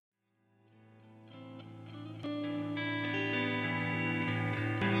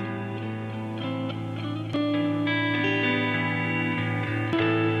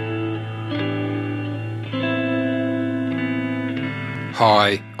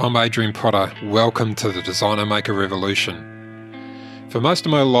Hi, I'm Adrian Potter. Welcome to the Designer Maker Revolution. For most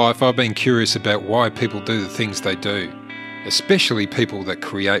of my life, I've been curious about why people do the things they do, especially people that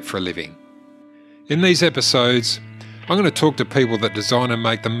create for a living. In these episodes, I'm going to talk to people that design and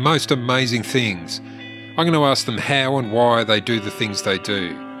make the most amazing things. I'm going to ask them how and why they do the things they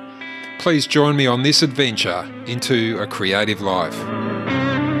do. Please join me on this adventure into a creative life.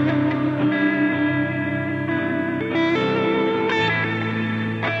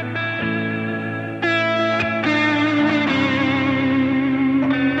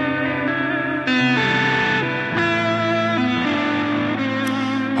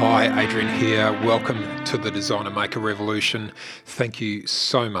 Hi, Adrian here. Welcome to the Designer Maker Revolution. Thank you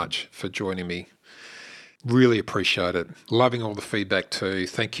so much for joining me. Really appreciate it. Loving all the feedback too.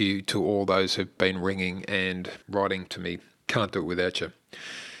 Thank you to all those who've been ringing and writing to me. Can't do it without you.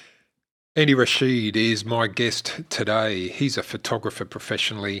 Andy Rasheed is my guest today. He's a photographer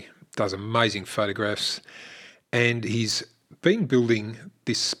professionally, does amazing photographs, and he's been building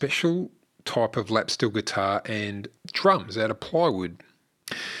this special type of lap steel guitar and drums out of plywood.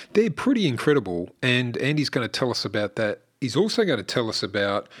 They're pretty incredible, and Andy's going to tell us about that. He's also going to tell us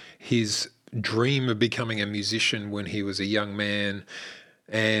about his dream of becoming a musician when he was a young man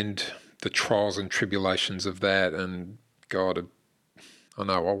and the trials and tribulations of that. And God, I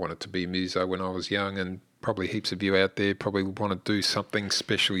know I wanted to be a muso when I was young, and probably heaps of you out there probably want to do something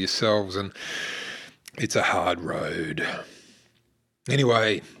special yourselves, and it's a hard road.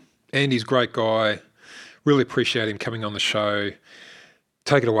 Anyway, Andy's a great guy. Really appreciate him coming on the show.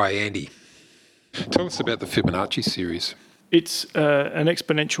 Take it away, Andy. Tell us about the Fibonacci series. It's an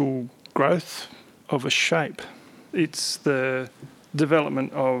exponential growth of a shape. It's the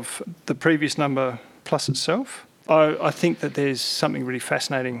development of the previous number plus itself. I think that there's something really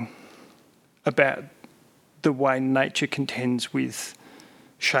fascinating about the way nature contends with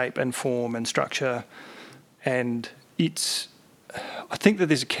shape and form and structure. And I think that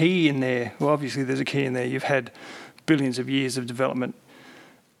there's a key in there. Well, obviously there's a key in there. You've had billions of years of development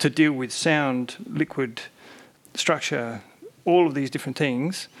to deal with sound, liquid, structure, all of these different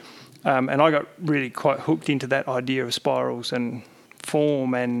things. And I got really quite hooked into that idea of spirals and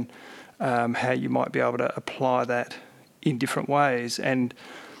form and how you might be able to apply that in different ways. And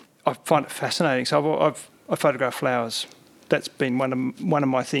I find it fascinating. So I photograph flowers. That's been one of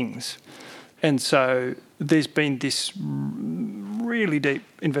my things. And so there's been this really deep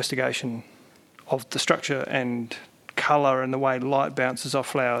investigation of the structure and colour and the way light bounces off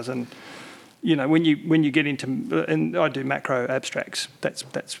flowers. And you know, when you get into, and I do macro abstracts, that's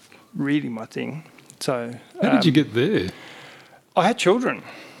really my thing. So how did you get there? I had children,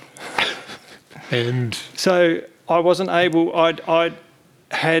 and so I wasn't able. I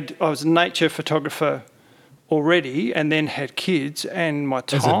was a nature photographer already, and then had kids, and my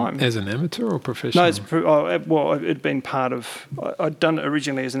time as an amateur or professional. No, it'd been part of. I'd done it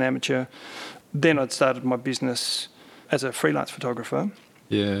originally as an amateur, then I'd started my business as a freelance photographer.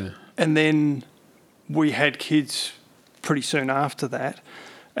 Yeah. And then we had kids pretty soon after that,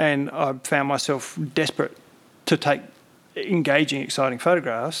 and I found myself desperate to take engaging, exciting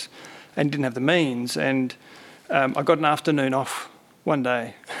photographs and didn't have the means. And I got an afternoon off one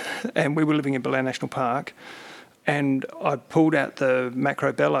day, and we were living in Belair National Park, and I pulled out the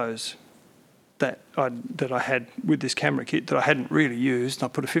macro bellows that I had with this camera kit that I hadn't really used. I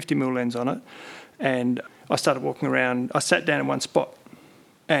put a 50mm lens on it, and I started walking around. I sat down in one spot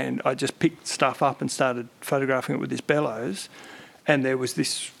and I just picked stuff up and started photographing it with this bellows. And there was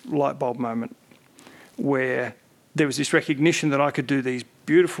this light bulb moment where there was this recognition that I could do these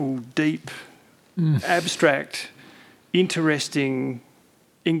beautiful, deep, abstract, interesting,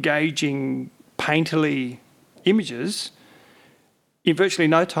 engaging, painterly images in virtually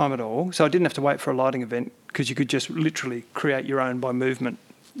no time at all. So I didn't have to wait for a lighting event, because you could just literally create your own by movement.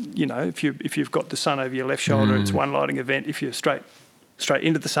 You know, if you've got the sun over your left shoulder, it's one lighting event. If you're straight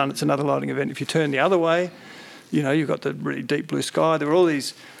into the sun, it's another lighting event. If you turn the other way, you know, you've got the really deep blue sky. There were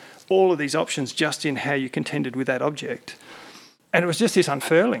all of these options just in how you contended with that object. And it was just this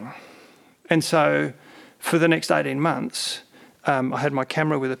unfurling. And so for the next 18 months, I had my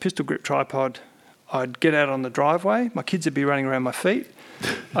camera with a pistol grip tripod. I'd get out on the driveway. My kids would be running around my feet.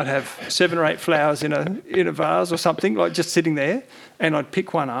 I'd have 7 or 8 flowers in a vase or something, like just sitting there, and I'd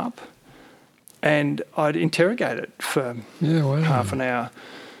pick one up and I'd interrogate it for half an hour.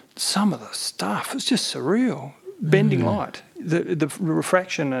 Some of the stuff was just surreal. Bending light, the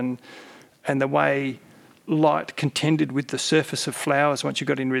refraction and the way light contended with the surface of flowers once you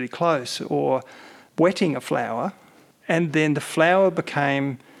got in really close, or wetting a flower, and then the flower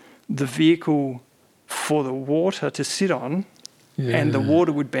became the vehicle for the water to sit on and the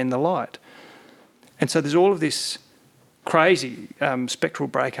water would bend the light. And so there's all of this crazy spectral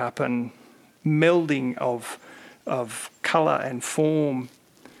breakup and melding of colour and form.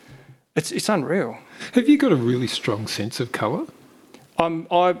 It's unreal. Have you got a really strong sense of colour?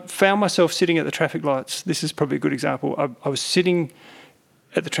 I found myself sitting at the traffic lights. This is probably a good example. I was sitting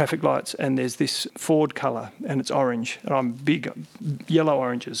at the traffic lights and there's this Ford colour and it's orange. And I'm big yellow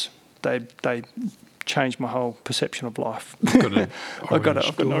oranges. They changed my whole perception of life. I've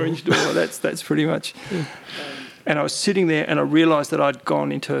got an orange door. That's pretty much. Yeah. And I was sitting there and I realised that I'd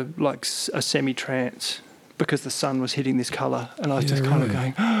gone into like a semi-trance because the sun was hitting this colour, and I was just kind of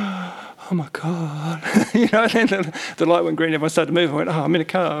going, oh my God. And then the light went green, everyone started to move. I went, I'm in a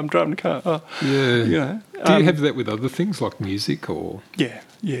car, I'm driving a car. Oh. Yeah. Do you have that with other things like music or? Yeah.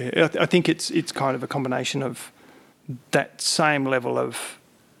 I think it's kind of a combination of that same level of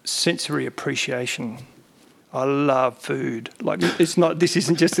sensory appreciation. I love food. Like this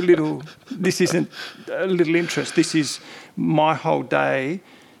isn't just a little interest. This is my whole day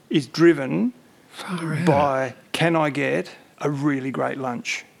is driven by, can I get a really great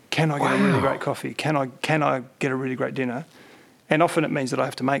lunch? Can I get a really great coffee? Can I get a really great dinner? And often it means that I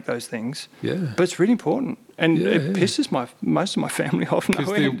have to make those things. Yeah. But it's really important. And it pisses most of my family off. Because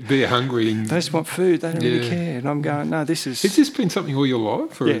they're hungry. And they just want food. They don't really care. And I'm going, no, this is... Has this been something all your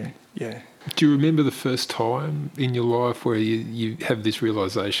life? Or Yeah. Do you remember the first time in your life where you have this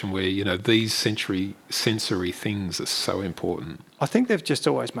realisation where, these sensory things are so important? I think they've just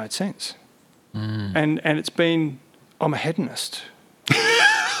always made sense. And it's been... I'm a hedonist.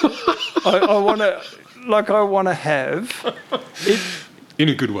 I want to have it in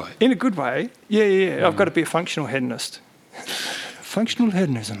a good way. In a good way, yeah. I've got to be a functional hedonist. Functional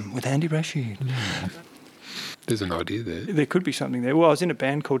hedonism with Andy Rasheed. There's an idea there. There could be something there. Well, I was in a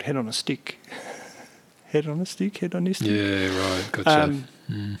band called Head on a Stick. Head on a Stick. Yeah, right. Gotcha.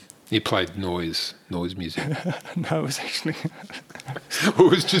 You played noise music. No, it was actually... It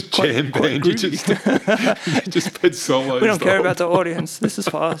was just jam band. You just played solos. We don't care about the audience. This is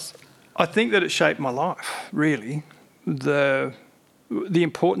for us. I think that it shaped my life, really. The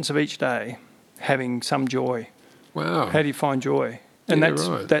importance of each day having some joy. Wow. How do you find joy? And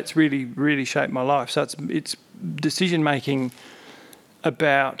that's really, really shaped my life. So it's decision making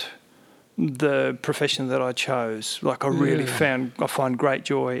about the profession that I chose. Like I find great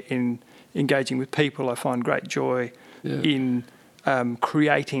joy in engaging with people. I find great joy in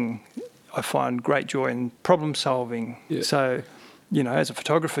creating. I find great joy in problem solving. Yeah. So, as a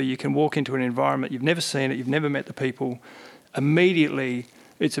photographer, you can walk into an environment, you've never seen it, you've never met the people. Immediately,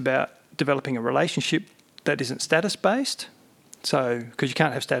 it's about developing a relationship that isn't status-based. So, because you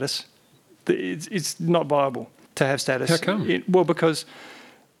can't have status. It's not viable to have status. How come? Because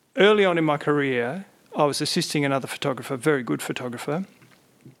early on in my career, I was assisting another photographer, very good photographer,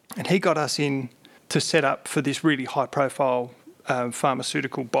 and he got us in to set up for this really high-profile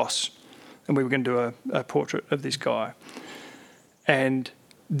pharmaceutical boss, and we were going to do a portrait of this guy. And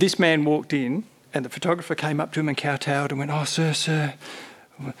this man walked in, and the photographer came up to him and kowtowed and went, "Oh, sir,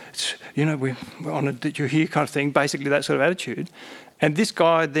 we're honoured that you're here," kind of thing, basically that sort of attitude. And this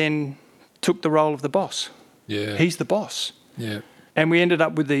guy then took the role of the boss. Yeah. He's the boss. Yeah. And we ended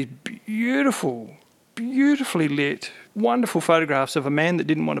up with these beautifully lit, wonderful photographs of a man that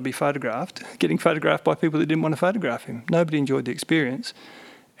didn't want to be photographed, getting photographed by people that didn't want to photograph him. Nobody enjoyed the experience,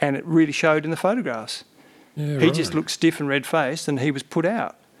 and it really showed in the photographs. Yeah, he just looked stiff and red-faced, and he was put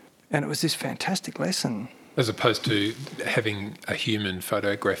out. And it was this fantastic lesson. As opposed to having a human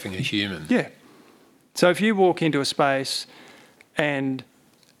photographing a human. Yeah. So if you walk into a space and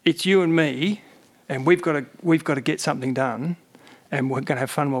it's you and me, and we've got to get something done, and we're going to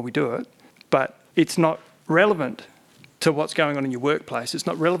have fun while we do it, but it's not relevant to what's going on in your workplace. It's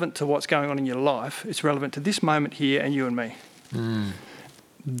not relevant to what's going on in your life. It's relevant to this moment here and you and me. Mm.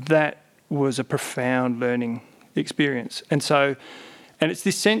 That was a profound learning experience. And it's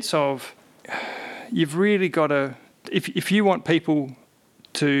this sense of you've really got to, if you want people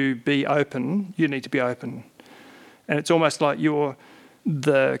to be open, you need to be open. And it's almost like you're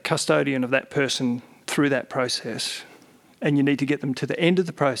the custodian of that person through that process. And you need to get them to the end of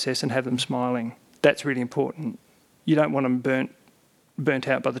the process and have them smiling. That's really important. You don't want them burnt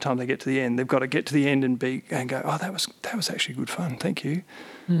out by the time they get to the end. They've got to get to the end and go, "Oh, that was actually good fun. Thank you."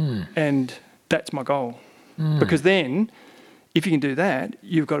 Mm. And that's my goal. Mm. Because then, if you can do that,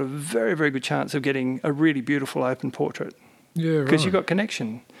 you've got a very, very good chance of getting a really beautiful open portrait. Yeah, right. Because you've got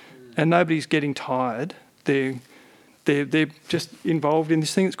connection, and nobody's getting tired. They're just involved in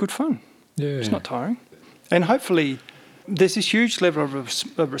this thing that's good fun. Yeah. It's not tiring. And hopefully, there's this huge level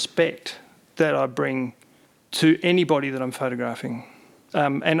of respect that I bring to anybody that I'm photographing.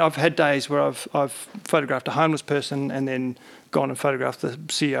 And I've had days where I've photographed a homeless person and then gone and photographed the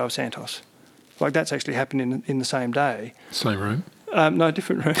CEO of Santos. Like, that's actually happened in the same day. Same room? No,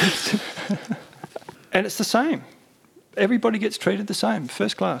 different rooms. And it's the same. Everybody gets treated the same.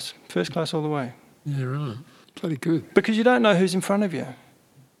 First class all the way. Yeah, right. Bloody good. Because you don't know who's in front of you.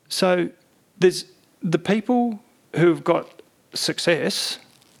 So there's the people who've got success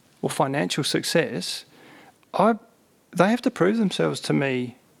or financial success, they have to prove themselves to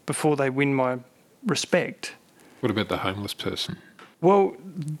me before they win my respect. What about the homeless person? Well,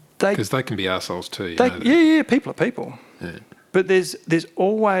 because they can be assholes too. People are people. Yeah. But there's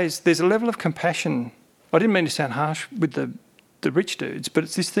a level of compassion. I didn't mean to sound harsh with the rich dudes, but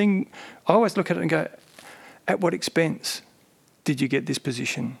it's this thing. I always look at it and go, at what expense did you get this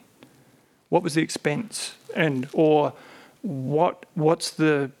position? What was the expense? Or what's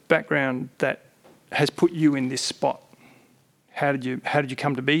the background that has put you in this spot? How did you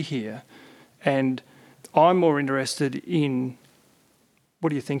come to be here? And I'm more interested in,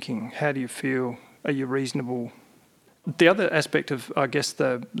 what are you thinking? How do you feel? Are you reasonable? The other aspect of, I guess,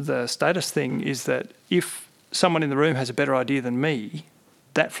 the status thing is that if someone in the room has a better idea than me,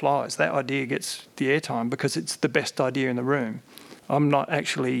 that flies. That idea gets the airtime because it's the best idea in the room. I'm not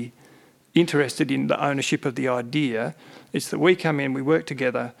actually interested in the ownership of the idea. It's that we come in, we work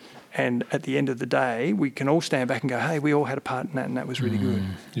together, and at the end of the day, we can all stand back and go, hey, we all had a part in that, and that was really good.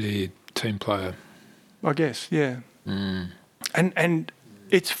 Yeah, team player. I guess, yeah. And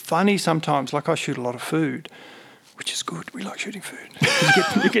it's funny sometimes, like I shoot a lot of food, which is good. We like shooting food.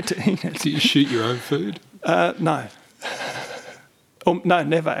 You get to eat it. Do you shoot your own food? No. No,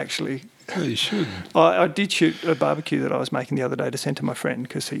 never actually. No, you shouldn't. I did shoot a barbecue that I was making the other day to send to my friend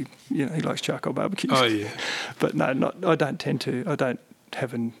because he likes charcoal barbecues. Oh yeah. But no, I don't tend to. I don't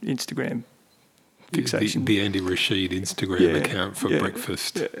have an Instagram fixation. The Andy Rasheed Instagram account for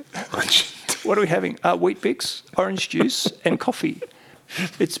breakfast. Yeah. What are we having? Wheat Bix, orange juice, and coffee.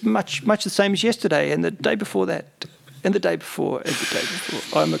 It's much the same as yesterday, and the day before that, and the day before, and the day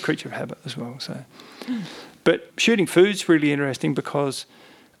before. I'm a creature of habit as well. So, but shooting food's really interesting because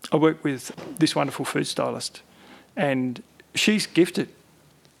I work with this wonderful food stylist, and she's gifted.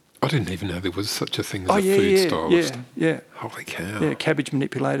 I didn't even know there was such a thing as a food stylist. Yeah. Holy cow. Yeah, cabbage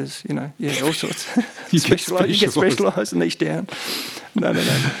manipulators, all sorts. You get specialised and niche down. No.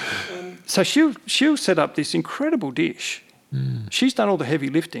 So she'll set up this incredible dish. She's done all the heavy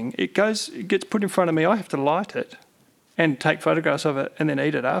lifting. It gets put in front of me. I have to light it and take photographs of it and then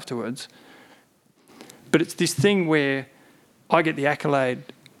eat it afterwards. But it's this thing where I get the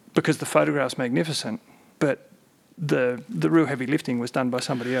accolade because the photograph's magnificent, but the real heavy lifting was done by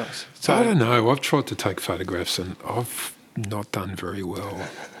somebody else. So I don't know. I've tried to take photographs and I've not done very well.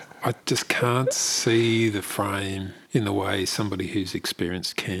 I just can't see the frame in the way somebody who's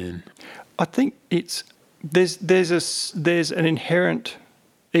experienced can. I think there's an inherent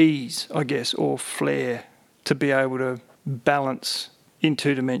ease, I guess, or flair to be able to balance in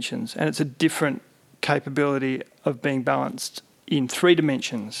 2 dimensions, and it's a different capability of being balanced in 3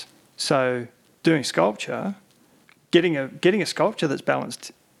 dimensions. So doing sculpture, getting a sculpture that's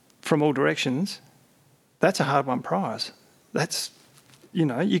balanced from all directions, that's a hard-won prize. That's,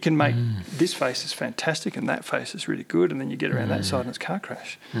 you can make this face is fantastic and that face is really good, and then you get around that side and it's car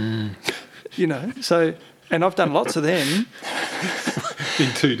crash. So, and I've done lots of them. In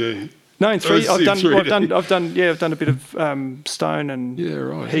 2D? No, in 3. I've done a bit of stone and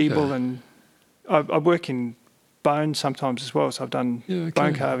Hebel, and I work in bone sometimes as well. So I've done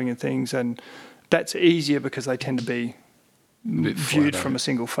bone carving and things, and that's easier because they tend to be viewed from a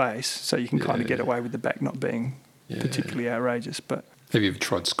single face, so you can kind of get away with the back not being particularly outrageous. But have you ever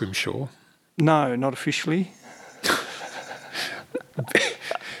tried scrimshaw? No, not officially.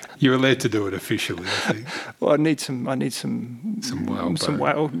 You're allowed to do it officially, I think. Well, I need some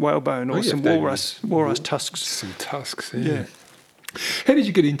whalebone or some walrus tusks. Some tusks, yeah. How did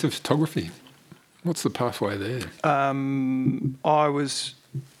you get into photography? What's the pathway there? I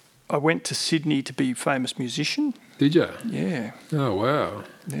went to Sydney to be a famous musician. Did you? Yeah. Oh wow.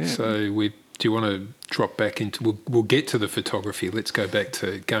 Yeah. So do you want to drop back into? We'll get to the photography. Let's go back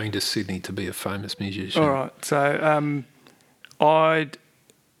to going to Sydney to be a famous musician. All right. So I'd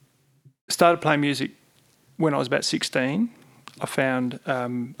started playing music when I was about 16. I found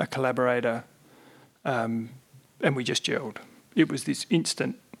a collaborator, and we just gelled. It was this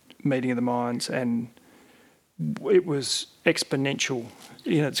instant meeting of the minds, and it was exponential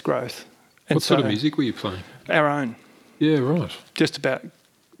in its growth. And what sort of music were you playing? Our own. Yeah, right. Just about,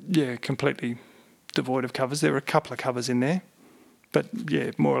 completely devoid of covers. There were a couple of covers in there, but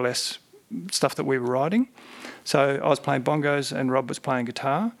more or less stuff that we were writing. So I was playing bongos and Rob was playing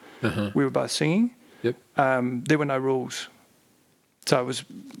guitar. We were both singing. Yep. There were no rules. So it was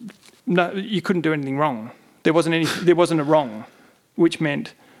you couldn't do anything wrong. There wasn't a wrong, which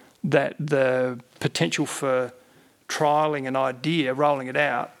meant that the potential for trialling an idea, rolling it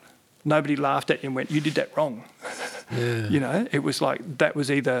out, nobody laughed at you and went, "You did that wrong." Yeah. You know, it was like that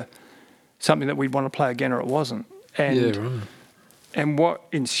was either something that we'd want to play again or it wasn't. And Yeah, right. and what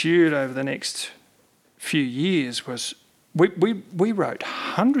ensued over the next few years was we wrote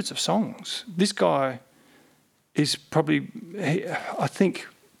hundreds of songs. This guy is probably, I think,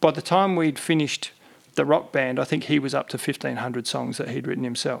 by the time we'd finished the rock band, I think he was up to 1,500 songs that he'd written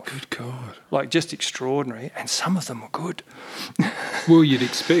himself. Good God. Like, just extraordinary. And some of them were good. Well, you'd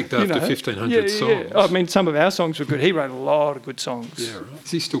expect after You know? 1,500 songs. Yeah. I mean, some of our songs were good. He wrote a lot of good songs. Yeah, right.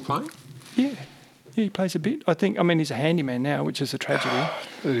 Is he still playing? Yeah. Yeah, he plays a bit. I mean, he's a handyman now, which is a tragedy.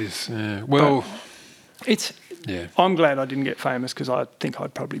 It is, yeah. Well, It's. yeah. I'm glad I didn't get famous because I think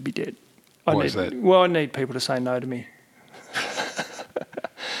I'd probably be dead. Why is that? Well, I need people to say no to me.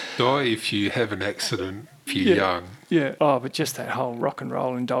 Die if you have an accident if you're young. Yeah. Oh, but just that whole rock and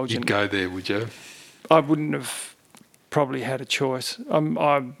roll indulgent. You'd go there, would you? I wouldn't have probably had a choice. I'm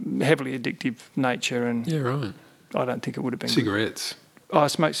heavily addictive nature, and Yeah, right. I don't think it would have been. Cigarettes. I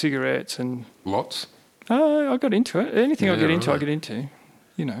smoked cigarettes, and Lots. I got into it. Anything I Yeah, get into, I right. get into.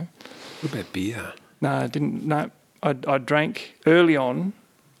 You know. What about beer? No, I didn't. No, I drank early on.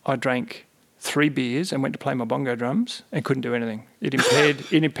 I drank 3 beers and went to play my bongo drums and couldn't do anything. It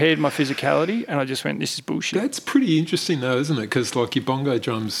impaired my physicality, and I just went, "This is bullshit." That's pretty interesting, though, isn't it? Because like your bongo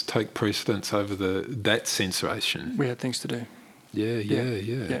drums take precedence over that sensation. We had things to do.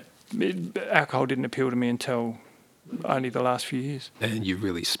 Yeah. Alcohol didn't appeal to me until only the last few years. And you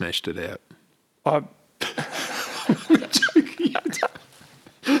really smashed it out. I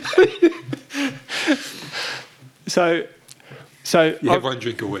so You have one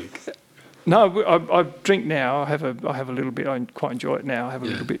drink a week. no, I drink now. I have a little bit. I quite enjoy it now. I have a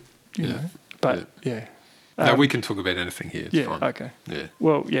little bit, you know. But yeah. No, we can talk about anything here. It's fine. Okay. Yeah.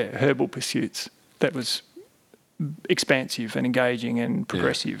 Well, yeah, herbal pursuits. That was expansive and engaging and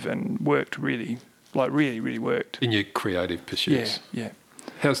progressive and worked really worked. In your creative pursuits. Yeah.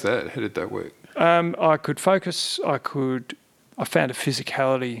 How's that? How did that work? I could focus. I found a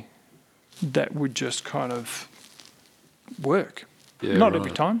physicality that would just kind of work. Yeah, Not right.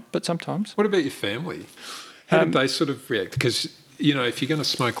 every time, but sometimes. What about your family? How did they sort of react? Because, you know, if you're going to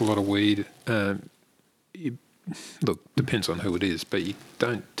smoke a lot of weed, look, depends on who it is, but you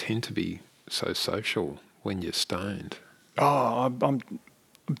don't tend to be so social when you're stoned. Oh, I'm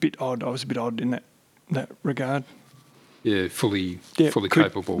a bit odd. I was a bit odd in that regard. Yeah, fully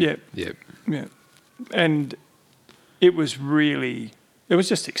capable. Yeah. Yeah. And it was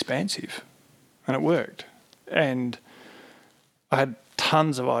just expansive, and it worked. And I had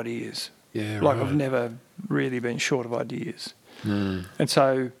tons of ideas. Yeah, Like right. I've never really been short of ideas. Mm. And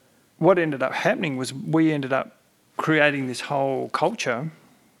so what ended up happening was we ended up creating this whole culture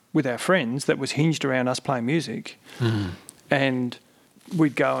with our friends that was hinged around us playing music. Mm. And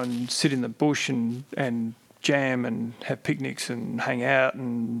we'd go and sit in the bush and jam and have picnics and hang out,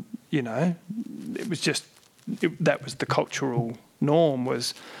 and, you know, it was just, that was the cultural norm,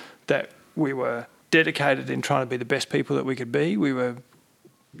 was that we were dedicated in trying to be the best people that we could be. We were,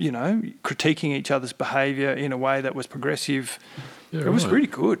 you know, critiquing each other's behaviour in a way that was progressive. Yeah, it was right. really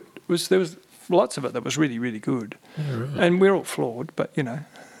good. There was lots of it that was really, really good. Yeah, right. And we're all flawed, but, you know,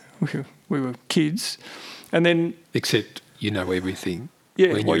 we were kids. And then... Except you know everything.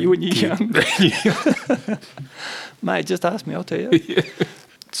 Yeah, when you're young. Mate, just ask me, I'll tell you. Yeah.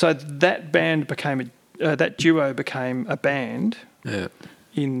 So that band that duo became a band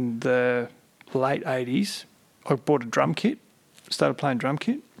in the late 80s. I bought a drum kit, started playing drum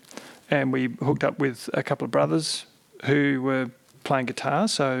kit, and we hooked up with a couple of brothers who were playing guitar.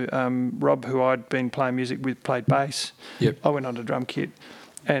 So Rob, who I'd been playing music with, played bass. Yep. I went on to drum kit,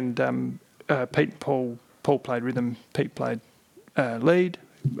 and Pete and Paul played rhythm, Pete played lead.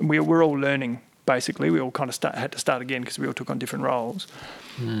 We were all learning, basically. We all kind of had to start again because we all took on different roles.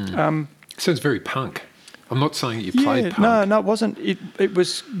 Sounds very punk. I'm not saying that you played punk. No, it wasn't. It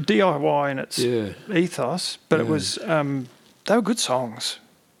was DIY in its ethos, but it was. They were good songs.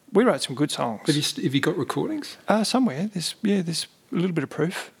 We wrote some good songs. Have you got recordings? Somewhere. There's a little bit of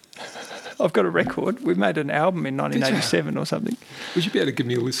proof. I've got a record. We made an album in 1987 or something. Would you be able to give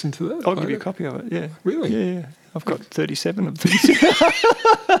me a listen to that? I'll give you a copy of it, yeah. Really? Yeah. I've got 37 of them.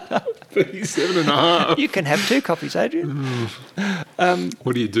 37 and a half. You can have 2 copies, Adrian.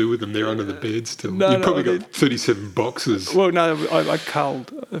 What do you do with them? They're under the bed still. No, You've probably no, got 37 boxes. Well, no, I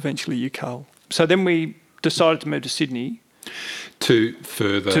culled. eventually UCull. So then we decided to move to Sydney To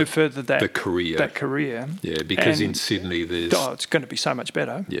further that the career. That career. Yeah, because And in Sydney there's... it's going to be so much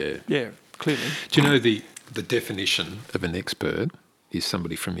better. Yeah. Yeah, clearly. Do you know the definition of an expert is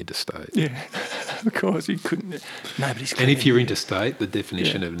somebody from interstate? Yeah, of course, you couldn't. Nobody's. And if you're interstate, the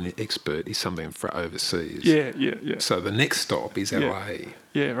definition of an expert is something for overseas. Yeah. So the next stop is LA.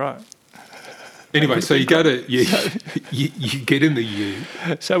 Yeah, right. Anyway, so you go to you get in the U.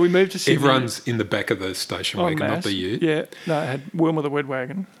 So we moved to Sydney. Everyone's in the back of the station wagon, not the U. Yeah, no, I had Wilma the Wed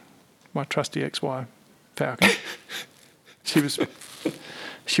Wagon, my trusty ex-wife, Falcon. She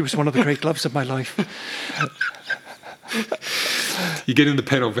was one of the great loves of my life. You get in the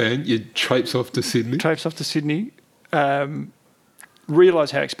panel van, you traipse off to Sydney.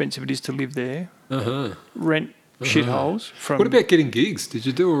 Realise how expensive it is to live there. Rent shitholes. What about getting gigs? Did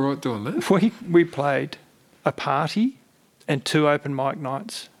you do all right doing that? We played a party and 2 open mic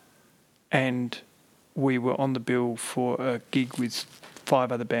nights, and we were on the bill for a gig with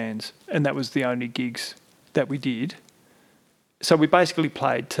 5 other bands, and that was the only gigs that we did. So we basically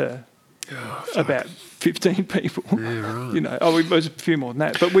played to about 15 people. Yeah, right. It was a few more than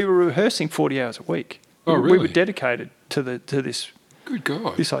that, but we were rehearsing 40 hours a week. Oh, really? We were dedicated to this. Good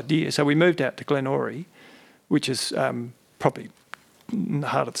God. This idea. So we moved out to Glenorrey, which is probably in the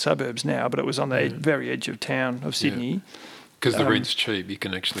heart of the suburbs now, but it was on the very edge of town of Sydney. Because the rent's cheap, you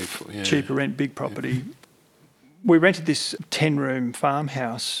can actually... Cheaper rent, big property. We rented this 10-room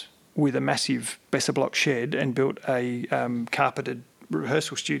farmhouse with a massive Besser block shed and built a carpeted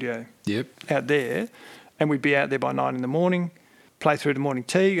rehearsal studio out there. And we'd be out there by 9 in the morning, play through the morning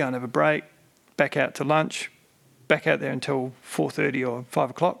tea, go and have a break, back out to lunch, back out there until 4:30 or 5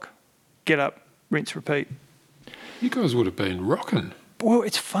 o'clock, get up, rinse, repeat. You guys would have been rocking. Well,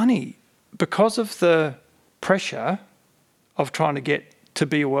 it's funny. Because of the pressure of trying to get to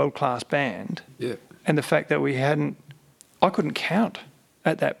be a world-class band and the fact that I couldn't count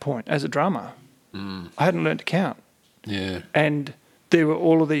at that point as a drummer. I hadn't learned to count. Yeah. And there were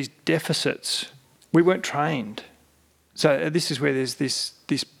all of these deficits. We weren't trained. So this is where there's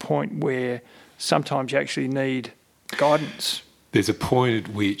this point where sometimes you actually need guidance. There's a point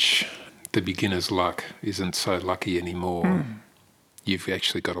at which the beginner's luck isn't so lucky anymore. You've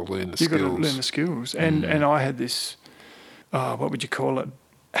actually got to learn the skills. You've got to learn the skills. And I had this, what would you call it?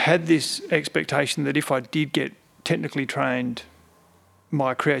 Had this expectation that if I did get technically trained,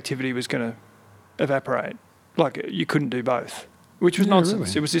 my creativity was going to evaporate. Like you couldn't do both, which was nonsense.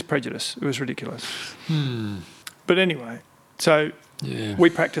 Really? It was this prejudice. It was ridiculous. But anyway, so we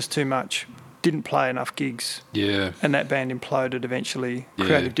practiced too much, didn't play enough gigs. Yeah. And that band imploded eventually.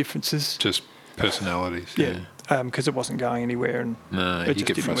 Creative differences. Just personalities. Because it wasn't going anywhere. And no, you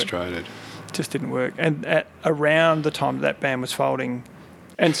get frustrated. It just didn't work. And around the time that band was folding,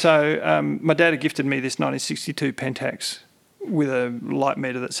 and so my dad had gifted me this 1962 Pentax with a light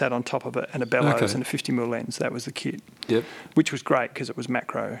meter that sat on top of it and a bellows and a 50mm lens. That was the kit. Yep. Which was great because it was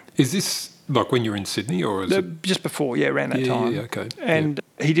macro. Is this like when you were in Sydney or is it? Just before, around that time. Yeah, okay. And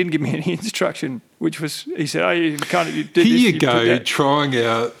he didn't give me any instruction, which was, he said, you can't, you do Here this, you go, trying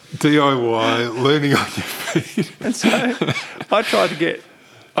out DIY, learning on your feet. And so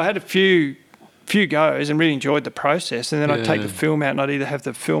I had a few goes and really enjoyed the process, and then I'd take the film out and I'd either have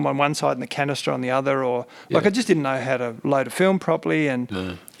the film on one side and the canister on the other, or I just didn't know how to load a film properly.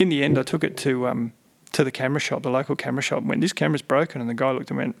 And in the end I took it to the camera shop, the local camera shop, and went, this camera's broken. And the guy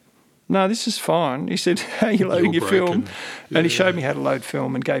looked and went, no, this is fine. He said, how are you loading your film? And he showed me how to load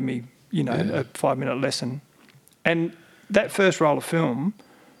film and gave me, a 5-minute lesson. And that first roll of film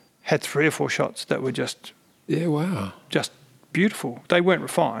had 3 or 4 shots that were just beautiful. They weren't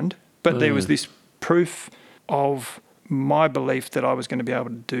refined, but there was this proof of my belief that I was going to be able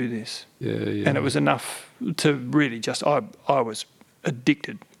to do this. And it was enough to really just, I was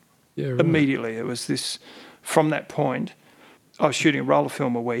addicted immediately. It was this, from that point, I was shooting a roll of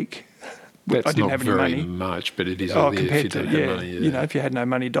film a week. That's I didn't not have any very money. much, but it is compared if you don't have money. If you had no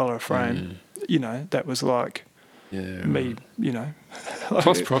money, $1 a frame, that was like me,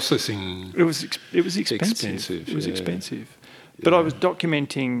 Plus processing. It was expensive. It was expensive. But I was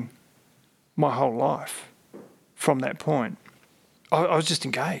documenting my whole life from that point. I was just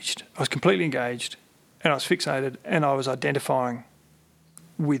engaged. I was completely engaged, and I was fixated, and I was identifying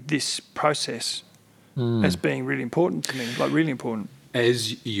with this process as being really important to me, like really important.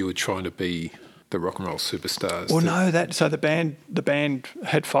 As you were trying to be the rock and roll superstars. Well, so the band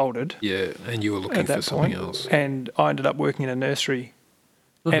had folded. Yeah, and you were looking for something else. And I ended up working in a nursery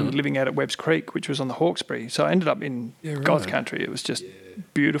and living out at Webb's Creek, which was on the Hawkesbury. So I ended up in God's country. It was just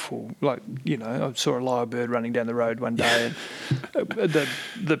beautiful. Like, I saw a lyrebird running down the road one day, and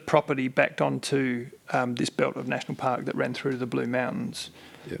the property backed onto this belt of national park that ran through to the Blue Mountains.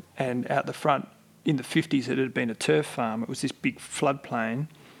 Yep. And out the front, in the 50s, it had been a turf farm. It was this big floodplain.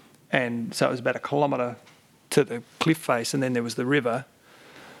 And so it was about 1 kilometre to the cliff face, and then there was the river.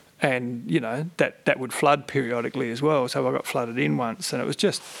 And, that would flood periodically as well. So I got flooded in once, and it was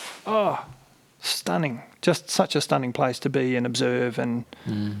just, stunning. Just such a stunning place to be and observe and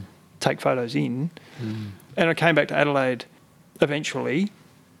take photos in. And I came back to Adelaide eventually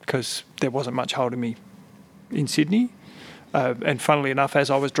because there wasn't much holding me in Sydney. And funnily enough,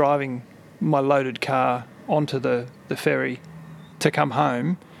 as I was driving my loaded car onto the ferry to come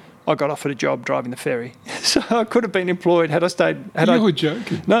home, I got offered a job driving the ferry. So I could have been employed had I stayed. You're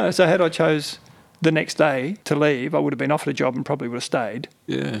joking. No, so had I chose the next day to leave, I would have been offered a job and probably would have stayed.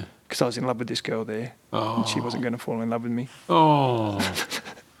 Yeah. Because I was in love with this girl there. Oh. And she wasn't going to fall in love with me. Oh.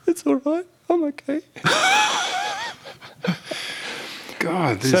 It's all right. I'm okay.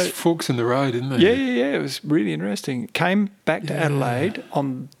 God, there's forks in the road, isn't there? Yeah. It was really interesting. Came back to Adelaide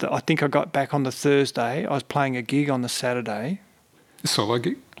I think I got back on the Thursday. I was playing a gig on the Saturday. A solo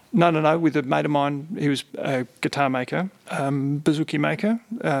gig? No, with a mate of mine. He was a guitar maker, bouzouki maker,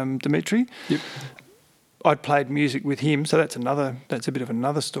 Dimitri. Yep. I'd played music with him, so that's a bit of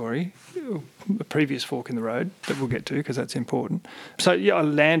another story, a previous fork in the road that we'll get to because that's important. So I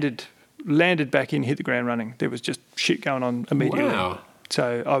landed back in, hit the ground running. There was just shit going on immediately. Wow.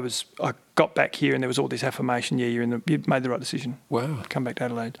 So I got back here and there was all this affirmation. Yeah, you made the right decision. Wow. Come back to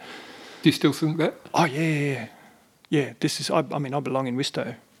Adelaide. Do you still think that? Oh yeah. Yeah. This is. I belong in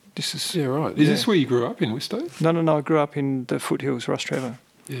Wistow. This is. Yeah, right. Is this where you grew up in Wistow? No. I grew up in the foothills, Ross Trevor.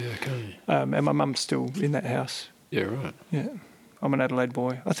 Yeah. Okay. And my mum's still in that house. Yeah. Right. Yeah. I'm an Adelaide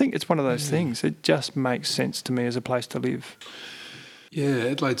boy. I think it's one of those things. It just makes sense to me as a place to live. Yeah,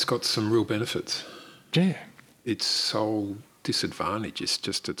 Adelaide's got some real benefits. Yeah. Its sole disadvantage is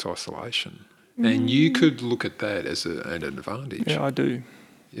just its isolation. And you could look at that as an advantage. Yeah, I do.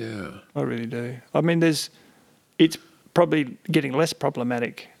 Yeah. I really do. I mean, it's probably getting less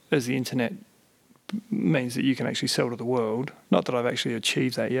problematic as the internet means that you can actually sell to the world. Not that I've actually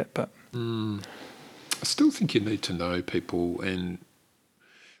achieved that yet, but... I still think you need to know people, and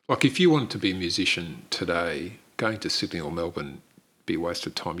like if you wanted to be a musician today, going to Sydney or Melbourne be a waste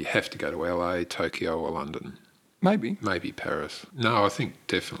of time. You have to go to LA, Tokyo or London. Maybe Paris. No, I think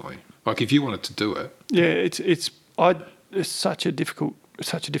definitely. Like if you wanted to do it. Yeah, it's such a difficult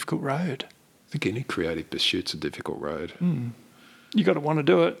road. I think any creative pursuit's a difficult road. You got to want to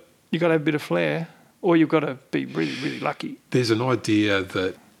do it. You got to have a bit of flair, or you've got to be really, really lucky. There's an idea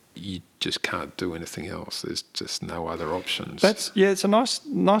that you just can't do anything else. There's just no other options. It's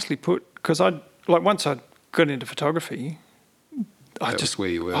nicely put. Because once I got into photography, was where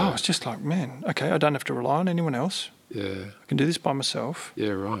you were. I was just like, man, okay, I don't have to rely on anyone else. Yeah. I can do this by myself.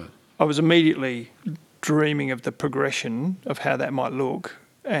 Yeah, right. I was immediately dreaming of the progression of how that might look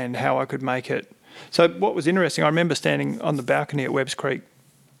and how I could make it. So what was interesting, I remember standing on the balcony at Webb's Creek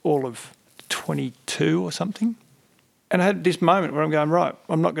all of 22 or something. And I had this moment where I'm going, right,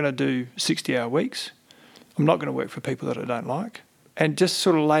 I'm not going to do 60-hour weeks. I'm not going to work for people that I don't like. And just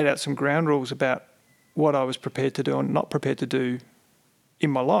sort of laid out some ground rules about what I was prepared to do and not prepared to do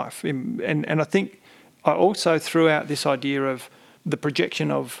in my life. And I think I also threw out this idea of the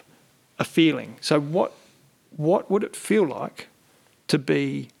projection of a feeling. So what would it feel like to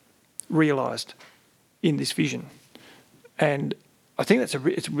be realised in this vision? And I think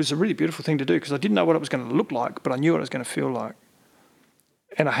it was a really beautiful thing to do because I didn't know what it was going to look like, but I knew what it was going to feel like.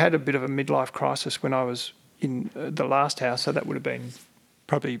 And I had a bit of a midlife crisis when I was in the last house, so that would have been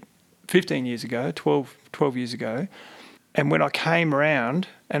probably 15 years ago, 12 years ago. And when I came around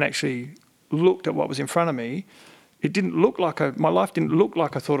and actually looked at what was in front of me, it didn't look like my life didn't look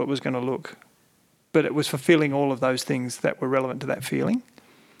like I thought it was going to look, but it was fulfilling all of those things that were relevant to that feeling.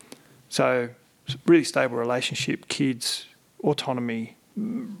 So really stable relationship, kids, autonomy,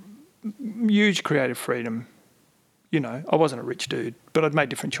 huge creative freedom. I wasn't a rich dude, but I'd made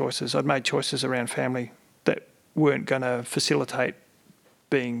different choices. I'd made choices around family that weren't going to facilitate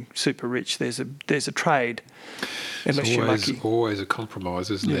being super rich. There's a trade, unless you're lucky. Always a compromise,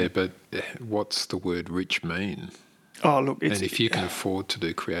 isn't there? But what's the word rich mean? Oh, look, and if you can afford to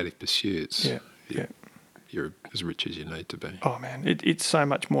do creative pursuits, you're as rich as you need to be. Oh man, it's so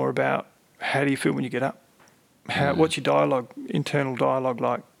much more about how do you feel when you get up? What's your internal dialogue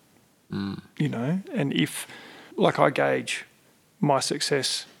like? And if, like, I gauge my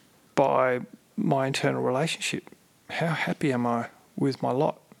success by my internal relationship. How happy am I with my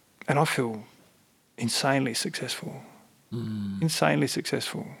lot. And I feel insanely successful. Insanely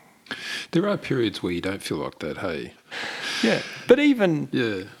successful. There are periods where you don't feel like that, hey? Yeah. But even...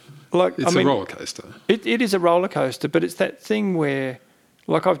 Yeah. Like, It's a roller coaster. It is a roller coaster, but it's that thing where,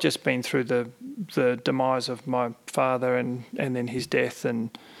 like, I've just been through the demise of my father and then his death,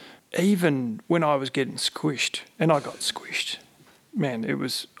 and even when I was getting squished, and I got squished, man, it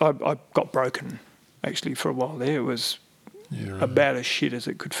was I got broken actually for a while there. It was about as shit as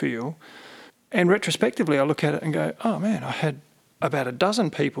it could feel. And retrospectively, I look at it and go, oh man, I had about a dozen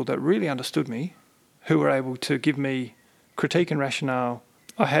people that really understood me, who were able to give me critique and rationale.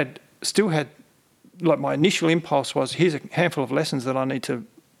 I still had, like, my initial impulse was, here's a handful of lessons that I need to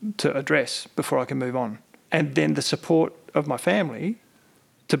address before I can move on. And then the support of my family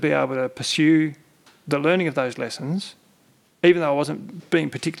to be able to pursue the learning of those lessons, even though I wasn't being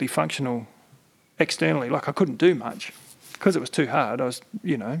particularly functional externally, like I couldn't do much because it was too hard. I was,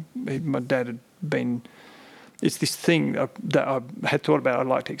 my dad had been, it's this thing that I had thought about I'd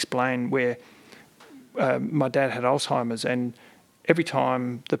like to explain where my dad had Alzheimer's, and every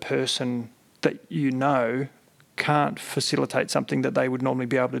time the person that you know can't facilitate something that they would normally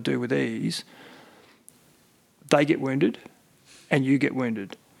be able to do with ease, they get wounded and you get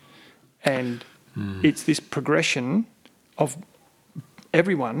wounded. And it's this progression of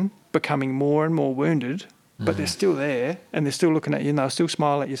everyone becoming more and more wounded, but they're still there and they're still looking at you and they'll still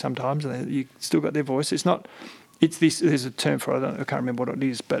smile at you sometimes and you still got their voice. It's this, there's a term for it, I can't remember what it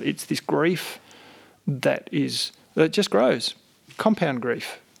is, but it's this grief that just grows. Compound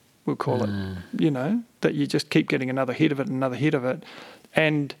grief, we'll call it, that you just keep getting another hit of it, another hit of it.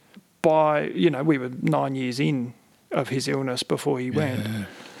 And by, we were 9 years in of his illness before he went,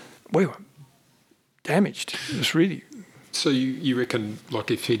 we were damaged. It was really... So you reckon, like,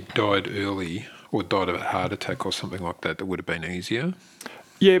 if he'd died early or died of a heart attack or something like that, that would have been easier?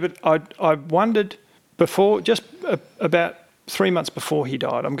 Yeah, but I wondered before, just about 3 months before he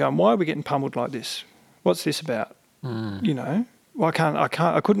died, I'm going, why are we getting pummeled like this? What's this about?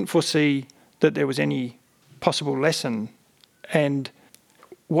 I couldn't foresee that there was any possible lesson. And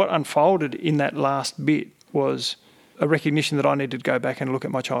what unfolded in that last bit was a recognition that I needed to go back and look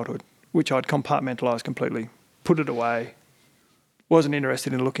at my childhood, which I'd compartmentalised completely, put it away, wasn't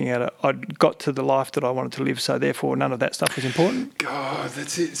interested in looking at it. I'd got to the life that I wanted to live, so therefore none of that stuff was important. God,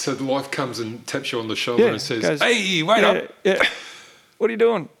 that's it. So the life comes and taps you on the shoulder and says, hey, wait up. Yeah. What are you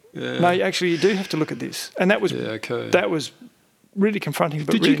doing? Yeah. No, you do have to look at this. And that was really confronting,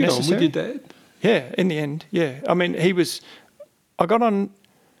 but Did really you get necessary. on with your dad? Yeah, in the end, yeah. I mean, I got on,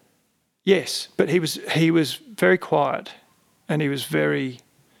 yes, but he was very quiet and he was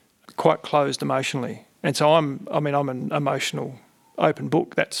quite closed emotionally. And so I'm an emotional open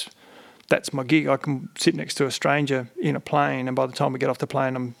book. That's my gig. I can sit next to a stranger in a plane, and by the time we get off the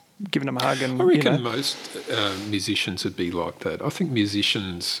plane, I'm giving them a hug. And I reckon most musicians would be like that. I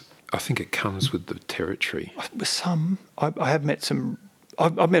think it comes with the territory. With some, I have met some.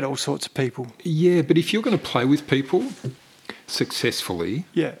 I've met all sorts of people. Yeah, but if you're going to play with people successfully,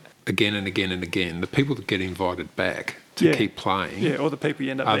 again and again and again, the people that get invited back to keep playing, or the people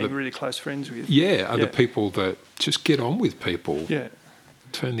you end up being really close friends with, the people that just get on with people. Yeah.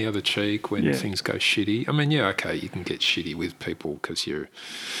 Turn the other cheek when things go shitty. I mean, you can get shitty with people because you're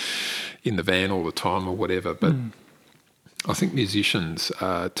in the van all the time or whatever, but I think musicians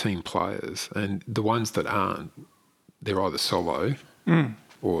are team players, and the ones that aren't, they're either solo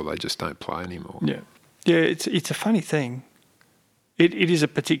or they just don't play anymore. Yeah. Yeah, it's a funny thing. It is a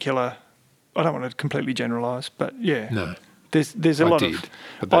particular... I don't want to completely generalise, but yeah. No. There's a lot of...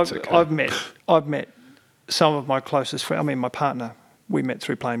 But that's okay. I've met some of my closest friends. I mean, my partner... We met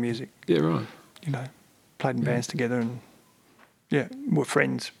through playing music. Yeah, right. Played in bands together and, were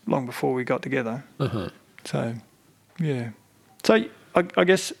friends long before we got together. Uh-huh. So, yeah. So I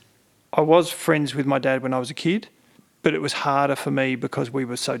guess I was friends with my dad when I was a kid, but it was harder for me because we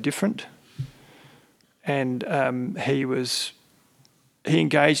were so different. And he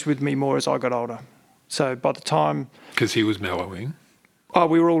engaged with me more as I got older. So by the time... Because he was mellowing? Oh,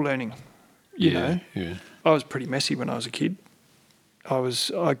 we were all learning, you know. Yeah. I was pretty messy when I was a kid.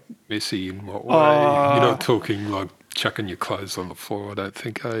 Messy in what way? You're not talking like chucking your clothes on the floor, I don't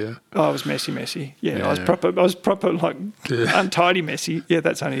think, are you? I was messy. Yeah, I was proper like untidy messy. Yeah,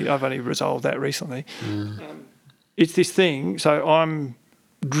 I've only resolved that recently. It's this thing. So I'm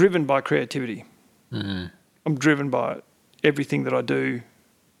driven by creativity. I'm driven by it. Everything that I do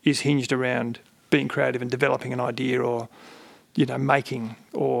is hinged around being creative and developing an idea, or making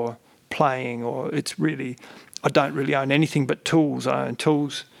or playing, or it's really... I don't really own anything but tools. I own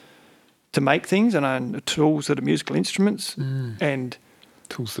tools to make things, and I own the tools that are musical instruments, and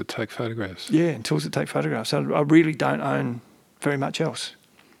Tools that take photographs. and tools that take photographs. So I really don't own very much else.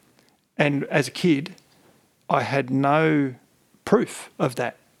 And as a kid, I had no proof of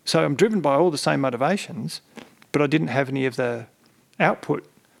that. So I'm driven by all the same motivations, but I didn't have any of the output.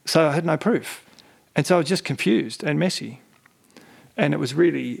 So I had no proof. And so I was just confused and messy. And it was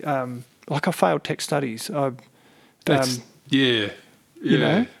really like I failed tech studies. Yeah. You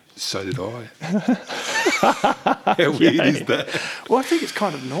know? So did I. How weird is that? Well, I think it's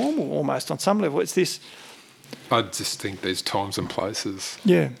kind of normal almost on some level. It's this. I just think there's times and places.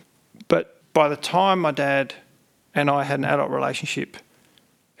 Yeah. But by the time my dad and I had an adult relationship,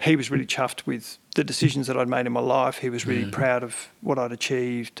 he was really chuffed with the decisions that I'd made in my life. He was really proud of what I'd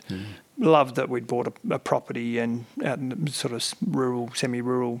achieved. Loved that we'd bought a property and out in a sort of rural,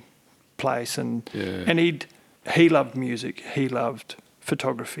 semi-rural place. And he loved music. He loved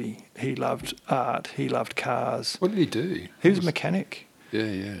photography. He loved art. He loved cars. What did he do? He was a mechanic.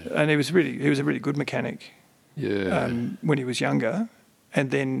 Yeah. And he was a really good mechanic. Yeah. When he was younger,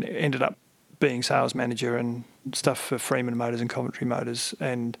 and then ended up being sales manager and stuff for Freeman Motors and Coventry Motors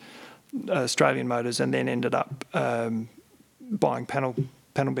and Australian Motors, and then ended up buying panel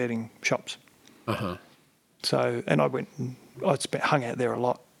bedding shops. So, and I went and hung out there a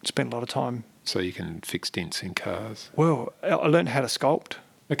lot, spent a lot of time. So you can fix dents in cars. Well, I learned how to sculpt.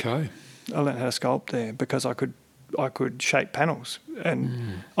 Okay. I learned how to sculpt there because I could shape panels,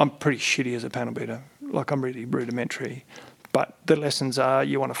 and I'm pretty shitty as a panel beater. Like, I'm really rudimentary. But the lessons are,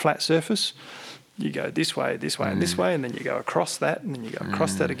 you want a flat surface, you go this way, and this way, and then you go across that, and then you go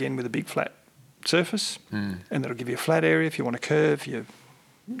across that again with a big flat surface, and that'll give you a flat area. If you want a curve, you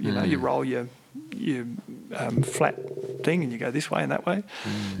roll your flat thing, and you go this way and that way.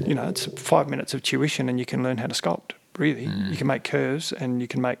 You know, it's 5 minutes of tuition, and you can learn how to sculpt. Really, you can make curves, and you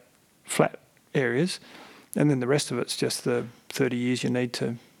can make flat areas, and then the rest of it's just the 30 years you need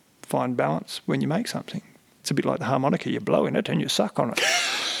to find balance when you make something. It's a bit like the harmonica. You blow in it and you suck on it.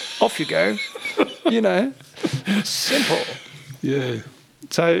 Off you go. You know, simple. Yeah.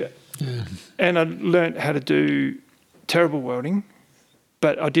 So, and I learnt how to do terrible welding,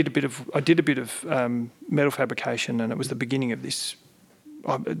 but I did a bit of metal fabrication, and it was the beginning of these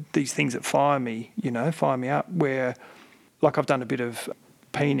things that fire me up. Where, like, I've done a bit of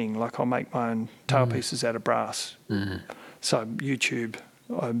peening. Like, I'll make my own tailpieces out of brass. So YouTube.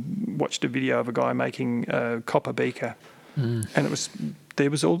 I watched a video of a guy making a copper beaker, and there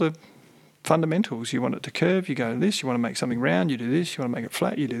was all the fundamentals. You want it to curve, you go this. You want to make something round, you do this. You want to make it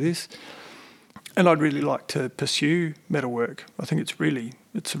flat, you do this. And I'd really like to pursue metalwork. I think it's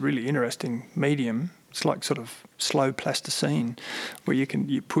a really interesting medium. It's like sort of slow plasticine, where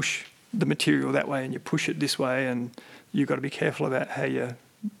you push the material that way and you push it this way, and you've got to be careful about how you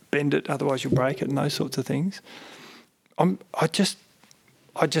bend it, otherwise you'll break it, and those sorts of things. I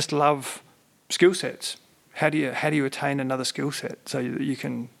just love skill sets. How do you attain another skill set so that you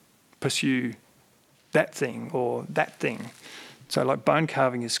can pursue that thing or that thing? So, like, bone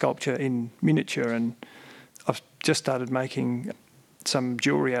carving is sculpture in miniature, and I've just started making some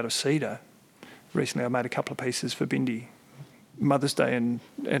jewellery out of cedar. Recently I made a couple of pieces for Bindi, Mother's Day and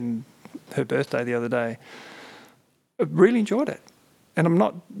her birthday the other day. I really enjoyed it. And I'm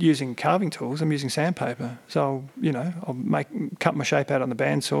not using carving tools, I'm using sandpaper. So, I'll cut my shape out on the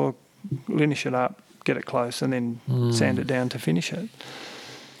bandsaw, linish it up, get it close, and then sand it down to finish it.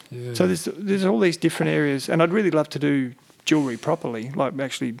 Yeah. So there's all these different areas, and I'd really love to do jewellery properly, like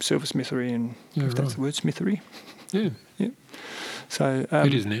actually silversmithery, and if that's the word, smithery. Yeah. Yeah. So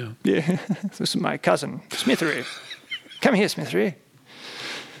it is now. Yeah. This is my cousin, Smithery. Come here, Smithery.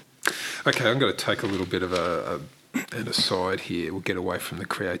 Okay, I'm going to take a little bit of an aside here. We'll get away from the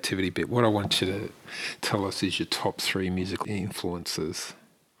creativity bit. What I want you to tell us is your top 3 musical influences.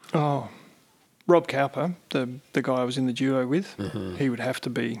 Oh, Rob Cowper, the guy I was in the duo with, he would have to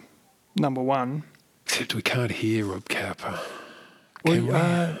be number 1. Except we can't hear Rob Cowper.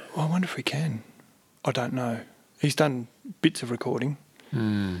 I wonder if we can. I don't know. He's done bits of recording.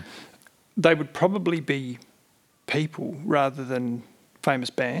 They would probably be people rather than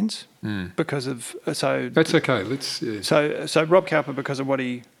famous bands because of That's okay. Let's. Yeah. So Rob Cowper, because of what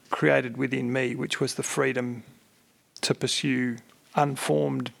he created within me, which was the freedom to pursue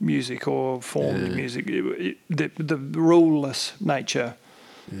unformed music or formed music, the ruleless nature,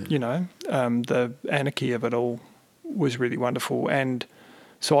 the anarchy of it all was really wonderful. And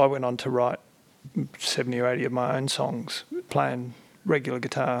so I went on to write 70 or 80 of my own songs, playing regular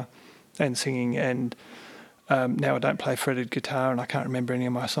guitar and singing, and now I don't play fretted guitar, and I can't remember any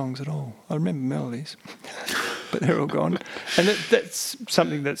of my songs at all. I remember melodies, but they're all gone. And that's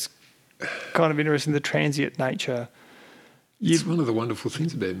something that's kind of interesting, the transient nature. It's one of the wonderful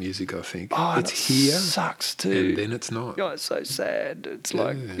things about music, I think. Oh, it's here, sucks too. and then it's not. Oh, it's so sad. It's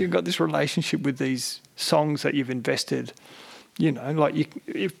like you've got this relationship with these songs that you've invested. You know, like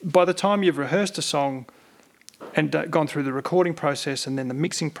if by the time you've rehearsed a song and gone through the recording process and then the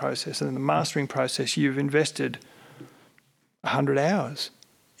mixing process and then the mastering process, you've invested 100 hours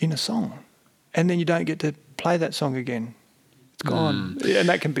in a song, and then you don't get to play that song again. It's gone, and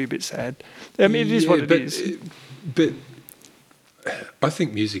that can be a bit sad. I mean, it is what it is. But I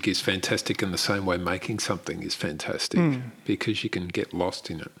think music is fantastic in the same way making something is fantastic because you can get lost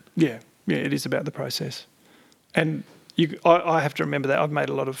in it. Yeah, it is about the process. And I have to remember that I've made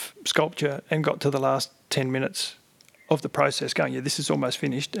a lot of sculpture and got to the last 10 minutes of the process going, this is almost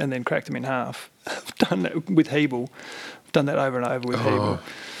finished, and then cracked them in half. I've done that with Hebel. I've done that over and over with Hebel.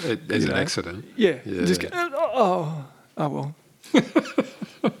 As an accident? Yeah. Just go, oh well.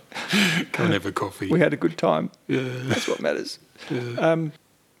 Can't have a coffee. We had a good time. Yeah. That's what matters. Yeah.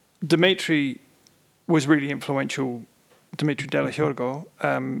 Dimitri was really influential. Dimitri Delahyorgo.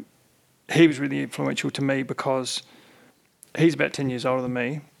 He was really influential to me because he's about 10 years older than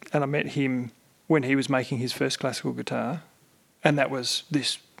me, and I met him when he was making his first classical guitar, and that was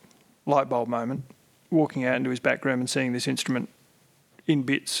this light bulb moment, walking out into his back room and seeing this instrument in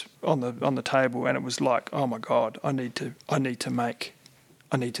bits on the table, and it was like, oh my God, I need to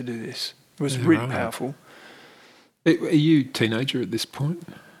do this. It was really powerful. Are you a teenager at this point?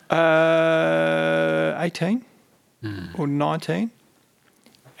 18 or 19.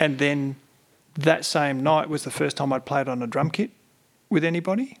 And then that same night was the first time I'd played on a drum kit with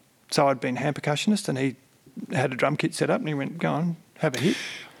anybody. So I'd been hand percussionist, and he had a drum kit set up, and he went, go on, have a hit.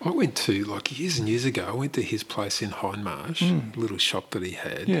 I went to, like years and years ago, I went to his place in Hindmarsh, a little shop that he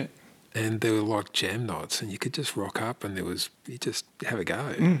had. Yeah. And there were like jam nights, and you could just rock up, and you just have a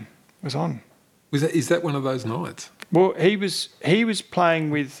go. It was on. Is that one of those nights? Well, he was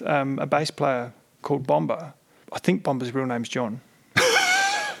playing with a bass player called Bomber. I think Bomber's real name's John.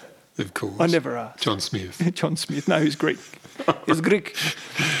 Of course. I never asked. John Smith. John Smith. No, he's Greek. He's Greek.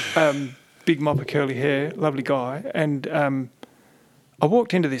 Big mop of curly hair, lovely guy. And I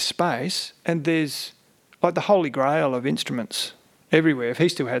walked into this space, and there's like the holy grail of instruments everywhere. If he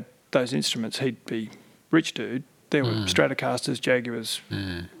still had those instruments, he'd be rich dude. There were Stratocasters, Jaguars.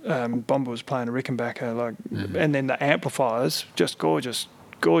 Bomber was playing a Rickenbacker, and then the amplifiers, just gorgeous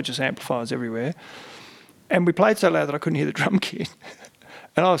amplifiers everywhere. And we played so loud that I couldn't hear the drum kit,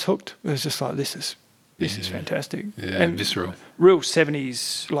 and I was hooked. It was just like, this is fantastic. Yeah, and visceral. Real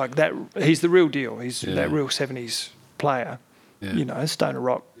 70s, like that. He's the real deal. He's that real 70s player. Yeah. You know, stoner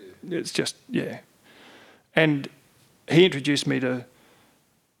rock. It's just And he introduced me to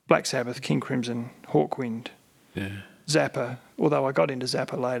Black Sabbath, King Crimson, Hawkwind. Yeah. Zappa, although I got into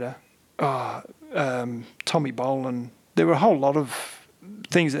Zappa later. Tommy Bolin. There were a whole lot of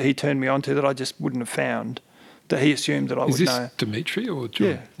things that he turned me on to that I just wouldn't have found, that he assumed that I would know. Is this Dimitri or John?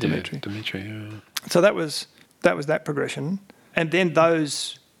 Yeah, Dimitri. Yeah, Dimitri, yeah. So that was that progression. And then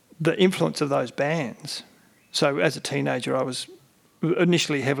the influence of those bands. So as a teenager, I was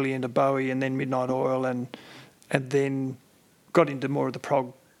initially heavily into Bowie and then Midnight Oil and then got into more of the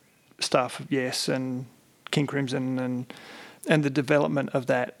prog stuff, Yes, and King Crimson and the development of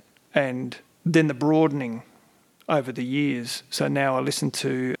that, and then the broadening over the years. So now I listen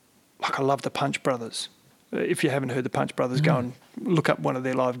to, I love the Punch Brothers. If you haven't heard the Punch Brothers, go and look up one of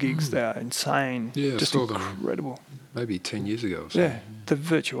their live gigs. They are insane. Yeah, just I saw incredible. Them maybe 10 years ago or so. Yeah, the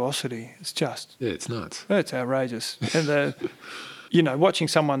virtuosity, it's just... Yeah, it's nuts. It's outrageous. And watching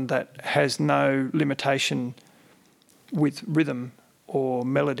someone that has no limitation with rhythm or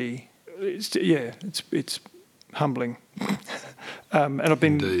melody, it's humbling. And I've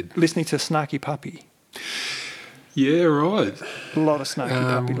been listening to Snarky Puppy. Yeah, right. A lot of Snarky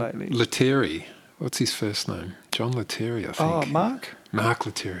Puppy lately. Lettieri. What's his first name? John Lettieri, I think. Oh, Mark? Mark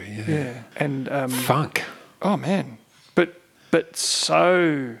Lettieri, yeah. Yeah. And funk. Oh, man. But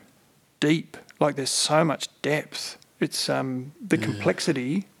so deep. Like there's so much depth. It's the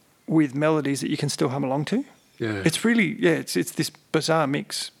complexity with melodies that you can still hum along to. Yeah. It's really, it's this bizarre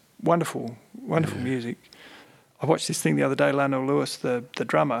mix. Wonderful music. I watched this thing the other day. Lionel Lewis, the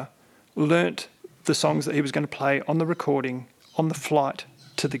drummer, learnt the songs that he was going to play on the recording on the flight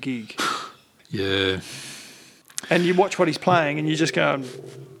to the gig. Yeah. And you watch what he's playing and you just go,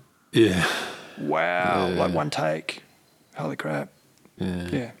 yeah, wow, like one take. Holy crap.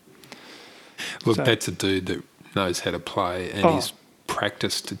 Yeah. Look, that's a dude that knows how to play, and he's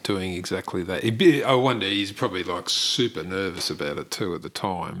practiced doing exactly that. I wonder, he's probably like super nervous about it too at the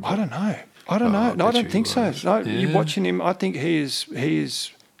time. I don't know. No, I don't think so. No, you're watching him. I think he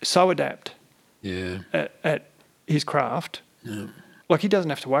is so adept Yeah. at his craft. Yeah. Like, he doesn't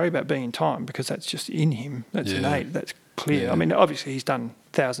have to worry about being in time because that's just in him. That's innate. That's clear. Yeah. I mean, obviously he's done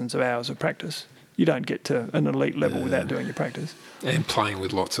thousands of hours of practice. You don't get to an elite level without doing your practice. And playing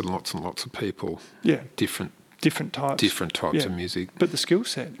with lots and lots and lots of people. Yeah. Different types. of music. But the skill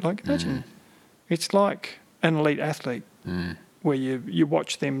set, like, imagine, it's like an elite athlete where you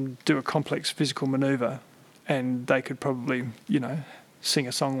watch them do a complex physical manoeuvre and they could probably, sing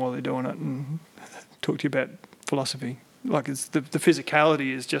a song while they're doing it and talk to you about philosophy. Like, it's the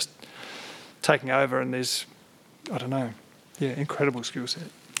physicality is just taking over, and there's, I don't know, incredible skill set.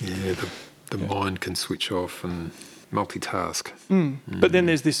 Yeah, the mind can switch off and multitask. But then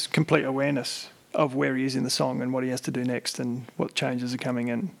there's this complete awareness of where he is in the song and what he has to do next and what changes are coming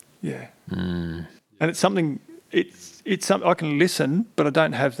in. Yeah. And it's something, it's something I can listen, but I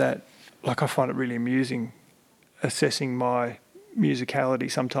don't have that. Like, I find it really amusing assessing my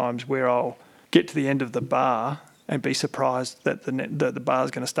musicality sometimes, where I'll get to the end of the bar and be surprised that the bar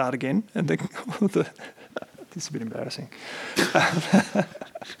is going to start again. And this is a bit embarrassing.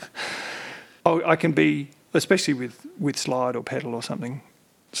 I can be, especially with slide or pedal or something,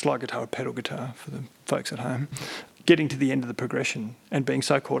 slide guitar or pedal guitar for the folks at home, getting to the end of the progression and being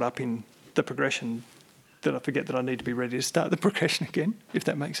so caught up in the progression that I forget that I need to be ready to start the progression again, if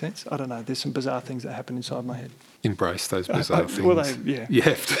that makes sense. I don't know. There's some bizarre things that happen inside my head. Embrace those bizarre things. Well, You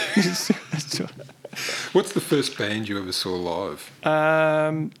have to. What's the first band you ever saw live?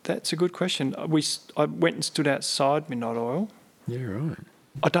 That's a good question. I went and stood outside Midnight Oil. Yeah, right.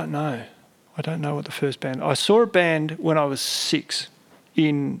 I don't know what the first band... I saw a band when I was 6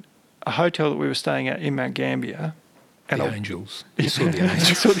 in a hotel that we were staying at in Mount Gambier. The Angels. You saw the Angels.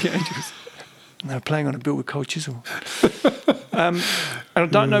 I saw the Angels. They were playing on a bill with Cold Chisel. And I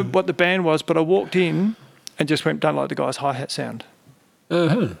don't know what the band was, but I walked in and just went, don't like the guy's hi-hat sound.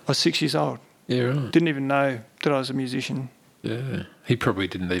 Uh-huh. I was 6 years old. Yeah, right. Didn't even know that I was a musician. Yeah. He probably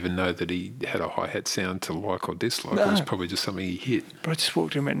didn't even know that he had a hi-hat sound to like or dislike. No. It was probably just something he hit. But I just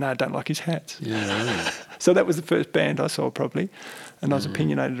walked in and went, no, I don't like his hats. Yeah, right. So that was the first band I saw, probably. And I was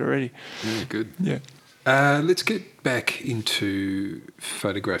opinionated already. Yeah, good. Yeah. Let's get back into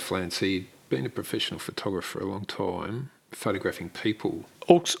photograph land. So you've been a professional photographer for a long time, photographing people.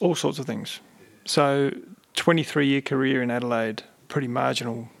 All sorts of things. So 23-year career in Adelaide, pretty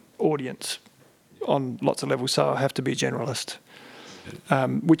marginal audience on lots of levels, so I have to be a generalist,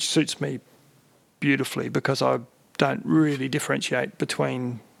 which suits me beautifully because I don't really differentiate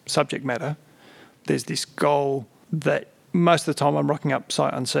between subject matter. There's this goal that most of the time I'm rocking up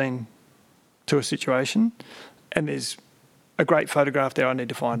sight unseen to a situation, and there's a great photograph there, I need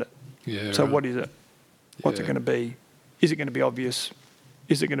to find it. Yeah. So right. what is it? What's it going to be? Is it going to be obvious?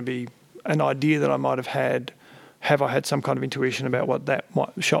 Is it going to be an idea that I might have had? Have I had some kind of intuition about what that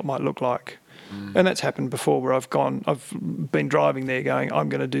shot might look like? And that's happened before where I've been driving there going, I'm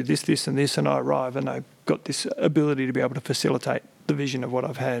going to do this, this and this, and I arrive and I've got this ability to be able to facilitate the vision of what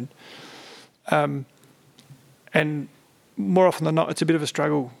I've had. And more often than not, it's a bit of a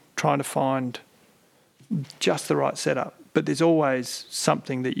struggle trying to find just the right setup. But there's always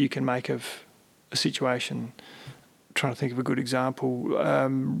something that you can make of a situation. I'm trying to think of a good example.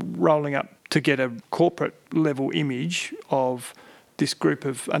 Rolling up to get a corporate level image of this group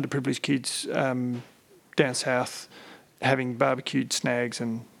of underprivileged kids down south having barbecued snags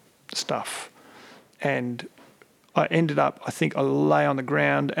and stuff. And I ended up, I think I lay on the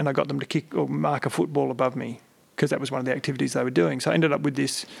ground and I got them to kick or mark a football above me because that was one of the activities they were doing. So I ended up with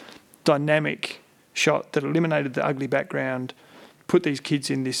this dynamic shot that eliminated the ugly background, put these kids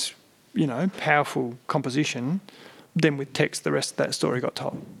in this, powerful composition. Then with text, the rest of that story got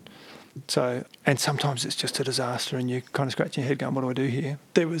told. So, and sometimes it's just a disaster and you kind of scratch your head going, what do I do here?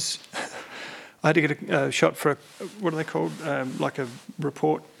 I had to get a shot for what are they called? Like a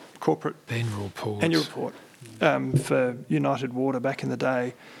report, corporate... Annual report for United Water back in the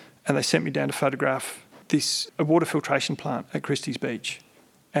day. And they sent me down to photograph a water filtration plant at Christie's Beach.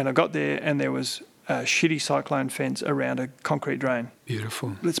 And I got there and there was a shitty cyclone fence around a concrete drain.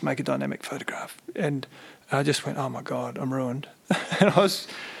 Beautiful. Let's make a dynamic photograph. And I just went, oh my God, I'm ruined. And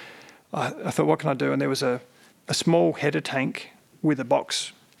I thought, what can I do? And there was a small header tank with a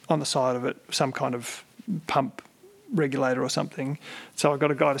box on the side of it, some kind of pump regulator or something. So I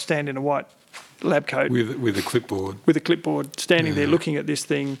got a guy to stand in a white lab coat. With a clipboard. With a clipboard, standing there looking at this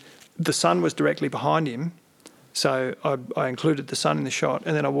thing. The sun was directly behind him. So I included the sun in the shot,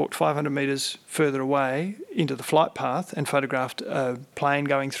 and then I walked 500 metres further away into the flight path and photographed a plane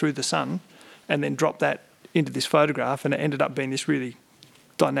going through the sun and then dropped that into this photograph, and it ended up being this really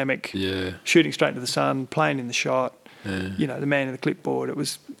dynamic, shooting straight into the sun, plane in the shot, the man in the clipboard. It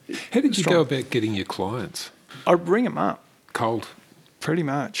was How did you strong. go about getting your clients? I'd ring them up, Cold. pretty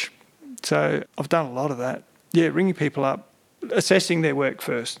much. So I've done a lot of that. Yeah, ringing people up, assessing their work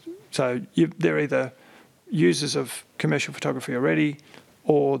first. So they're either users of commercial photography already,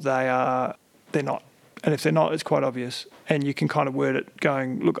 or they're not. And if they're not, it's quite obvious. And you can kind of word it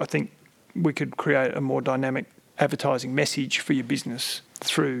going, look, I think we could create a more dynamic advertising message for your business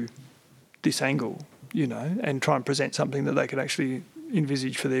through this angle, and try and present something that they could actually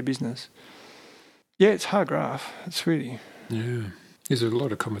envisage for their business. Yeah, it's hard graph. It's really... Yeah. Is there a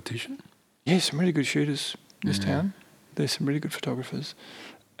lot of competition? Yeah, some really good shooters in this town. There's some really good photographers.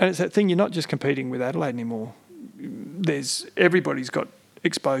 And it's that thing, you're not just competing with Adelaide anymore. Everybody's got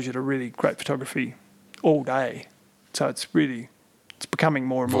exposure to really great photography all day. So it's becoming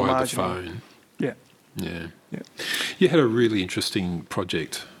more and more Via marginal. the phone. Yeah. Yeah. Yeah. You had a really interesting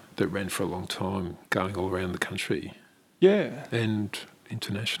project that ran for a long time, going all around the country Yeah. and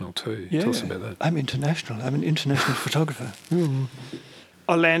international too. Yeah. Tell us about that. I'm international. I'm an international photographer.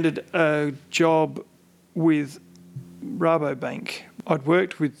 I landed a job with Rabobank. I'd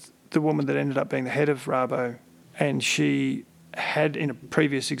worked with the woman that ended up being the head of Rabo, and she had in a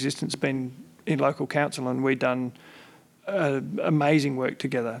previous existence been in local council, and we'd done amazing work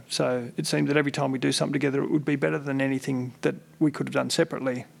together. So it seemed that every time we do something together, it would be better than anything that we could have done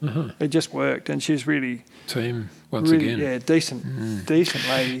separately. It just worked, and she's really... Team, once really, again. yeah, decent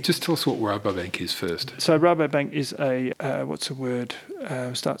lady. Just tell us what Rabobank is first. So Rabobank is a,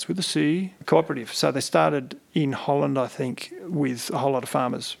 starts with a C, cooperative. So they started in Holland, I think, with a whole lot of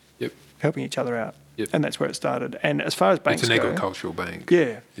farmers Yep. helping each other out. Yep. And that's where it started. And as far as banks It's an go... agricultural bank.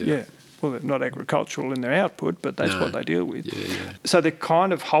 Yeah. Well, they're not agricultural in their output, but that's what they deal with. Yeah. So they're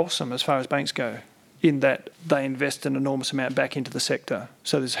kind of wholesome as far as banks go, in that they invest an enormous amount back into the sector.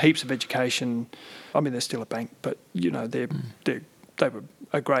 So there's heaps of education. I mean, they're still a bank, but they were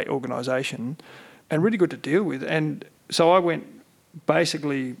a great organisation and really good to deal with. And so I went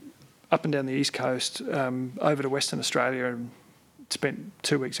basically up and down the East Coast, over to Western Australia, and spent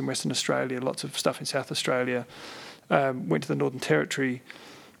 2 weeks in Western Australia, lots of stuff in South Australia. Went to the Northern Territory,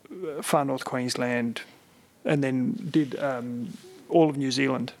 far north Queensland, and then did all of New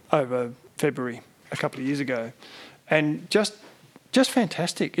Zealand over February a couple of years ago. And just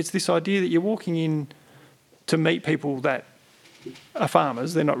fantastic. It's this idea that you're walking in to meet people that are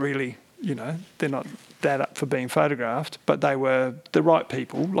farmers. They're not really, they're not that up for being photographed, but they were the right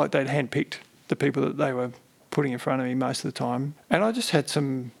people. Like, they'd handpicked the people that they were putting in front of me most of the time. And I just had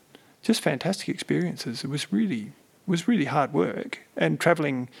some just fantastic experiences. It was really hard work. And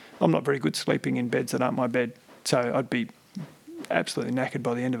travelling, I'm not very good sleeping in beds that aren't my bed, so I'd be absolutely knackered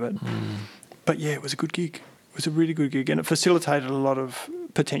by the end of it. But yeah, it was a good gig. It was a really good gig, and it facilitated a lot of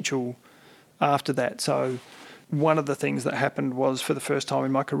potential after that. So one of the things that happened was, for the first time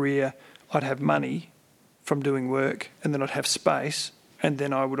in my career, I'd have money from doing work, and then I'd have space, and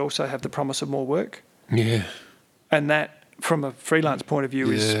then I would also have the promise of more work. Yeah. And that, from a freelance point of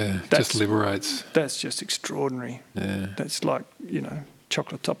view, just liberates. That's just extraordinary. Yeah. That's like,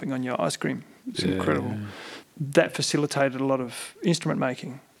 chocolate topping on your ice cream. It's incredible. That facilitated a lot of instrument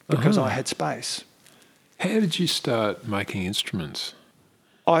making because I had space. How did you start making instruments?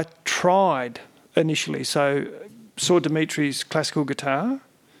 I tried initially. So saw Dimitri's classical guitar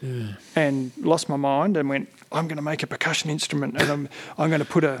and lost my mind and went, I'm going to make a percussion instrument, and I'm going to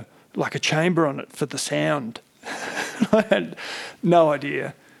put a chamber on it for the sound. I had no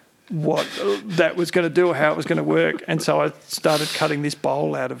idea what that was going to do or how it was going to work. And so I started cutting this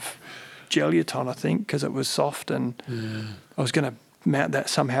bowl out of Gelioton, I think, because it was soft, and I was going to mount that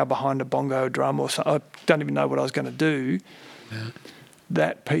somehow behind a bongo drum or something. I don't even know what I was going to do. Yeah.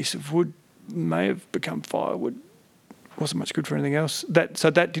 That piece of wood may have become firewood. Wasn't much good for anything else. So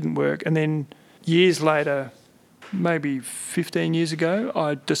that didn't work. And then years later, maybe 15 years ago,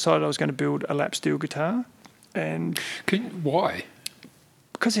 I decided I was going to build a lap steel guitar. And why?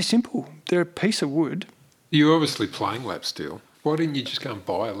 Because they're simple. They're a piece of wood. You're obviously playing lap steel. Why didn't you just go and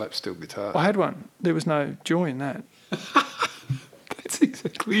buy a lap steel guitar? I had one. There was no joy in that. That's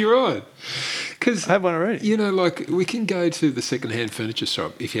exactly right. Because I have one already. We can go to the second-hand furniture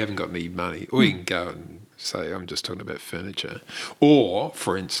shop if you haven't got any money, or you can go and say, I'm just talking about furniture. Or,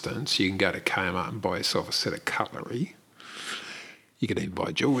 for instance, you can go to Kmart and buy yourself a set of cutlery. You could even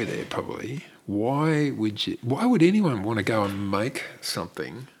buy jewellery there, probably. Why would anyone want to go and make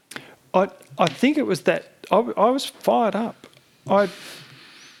something? I think it was that I was fired up.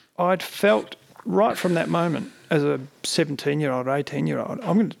 I'd felt right from that moment, as a 17-year-old, 18-year-old,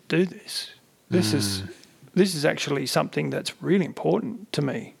 I'm going to do this. This is actually something that's really important to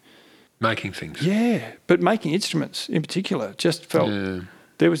me. Making things. Yeah, but making instruments in particular just felt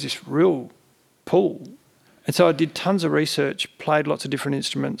there was this real pull. And so I did tons of research, played lots of different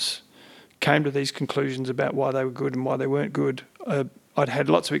instruments, came to these conclusions about why they were good and why they weren't good. I'd had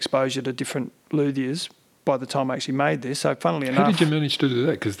lots of exposure to different luthiers by the time I actually made this. So funnily enough... How did you manage to do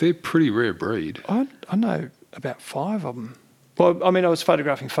that? Because they're pretty rare breed. I know about 5 of them. Well, I mean, I was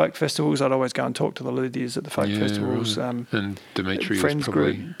photographing folk festivals. I'd always go and talk to the luthiers at the folk festivals. Right. And Dimitri friends was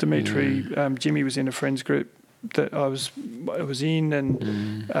probably... group. Dimitri, Jimmy was in a friends group that I was in,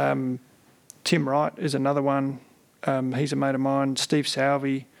 and Tim Wright is another one. He's a mate of mine. Steve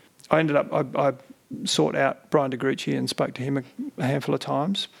Salvi. I sought out Brian DeGrucci and spoke to him a handful of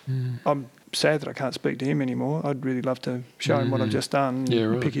times. I'm sad that I can't speak to him anymore. I'd really love to show him what I've just done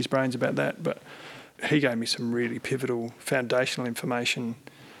and pick his brains about that. But he gave me some really pivotal foundational information.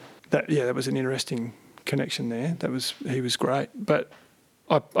 That was an interesting connection there. He was great. But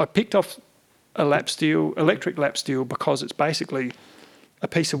I picked off electric lap steel, because it's basically a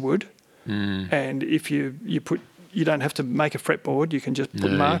piece of wood. And if you don't have to make a fretboard, you can just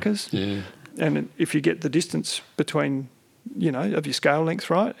put markers. Yeah. And if you get the distance between, of your scale length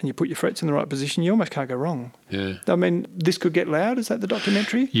right, and you put your frets in the right position, you almost can't go wrong. Yeah. I mean, this could get loud. Is that the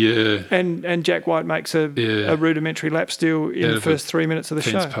documentary? Yeah. And Jack White makes a rudimentary lap steel in the first 3 minutes of the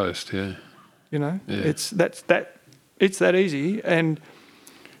show. Post, yeah. It's that easy. And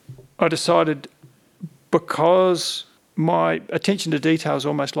I decided, because my attention to detail is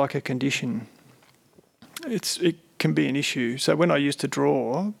almost like a condition, it can be an issue. So when I used to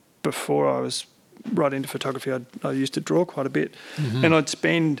draw, before I was right into photography, I used to draw quite a bit, and I'd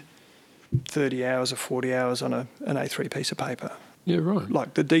spend 30 hours or 40 hours on an A3 piece of paper. Yeah, right.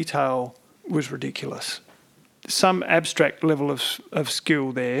 Like, the detail was ridiculous. Some abstract level of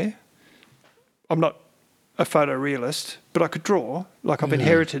skill there. I'm not a photorealist, but I could draw. Like, I've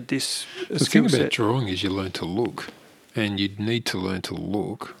inherited this skill set. The thing about drawing is you learn to look, and you'd need to learn to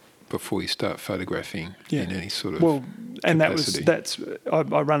look before you start photographing in any sort of capacity. I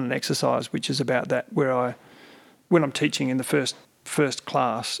run an exercise which is about that, where when I'm teaching in the first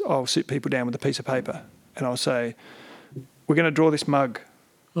class, I'll sit people down with a piece of paper and I'll say, we're going to draw this mug.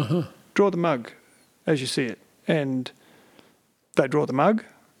 Draw the mug as you see it. And they draw the mug,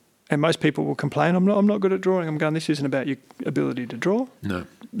 and most people will complain, I'm not good at drawing. I'm going, this isn't about your ability to draw. No.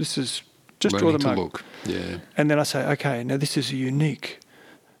 This is just learning draw the mug. To look. Yeah. And then I say, okay, now this is a unique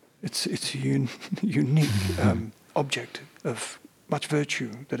object of much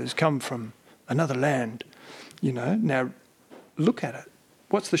virtue that has come from another land, Now, look at it.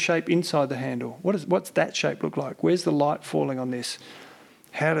 What's the shape inside the handle? What's that shape look like? Where's the light falling on this?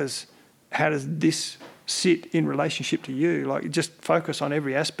 How does this sit in relationship to you? Like, just focus on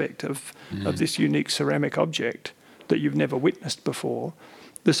every aspect of this unique ceramic object that you've never witnessed before.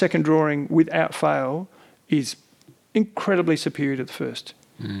 The second drawing, without fail, is incredibly superior to the first.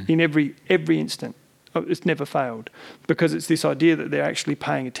 In every instant. It's never failed, because it's this idea that they're actually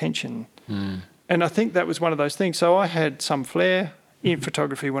paying attention. And I think that was one of those things. So I had some flair in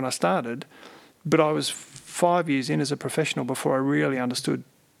photography when I started, but I was 5 years in as a professional before I really understood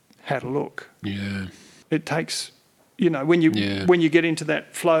how to look. Yeah. It takes, when you get into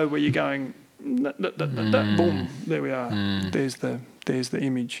that flow where you're going, boom, there we are. There's the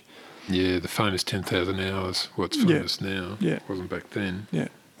image. Yeah, the famous 10,000 hours, what's famous now. Yeah. Wasn't back then. Yeah.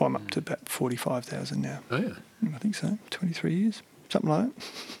 Well, I'm up to about 45,000 now. Oh, yeah. I think so. 23 years, something like that.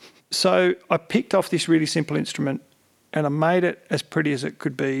 So I picked off this really simple instrument and I made it as pretty as it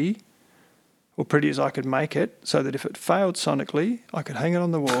could be, or pretty as I could make it, so that if it failed sonically, I could hang it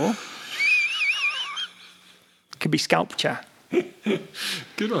on the wall. It could be sculpture.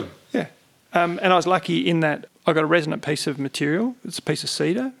 Good one. Yeah. And I was lucky in that I got a resonant piece of material. It's a piece of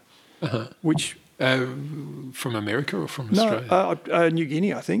cedar. Which from America or from Australia? No, New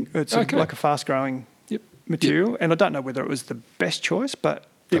Guinea, I think. It's like a fast-growing material, and I don't know whether it was the best choice, but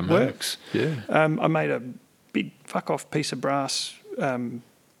it works. Yeah. I made a big fuck-off piece of brass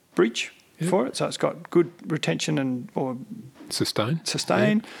bridge for it, so it's got good retention or sustain.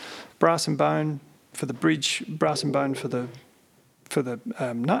 Yeah. Brass and bone for the bridge, brass and bone for the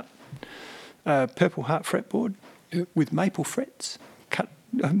nut. Purple heart fretboard with maple frets cut.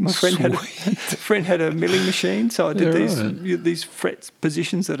 My friend had a milling machine, so I did these fret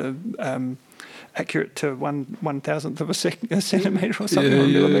positions that are accurate to 1/1000th of a centimetre or something, or a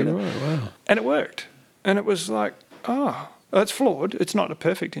millimetre. Right, wow. And it worked. And it was like, it's flawed. It's not a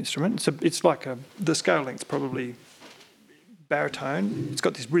perfect instrument. It's like the scale length's probably baritone. It's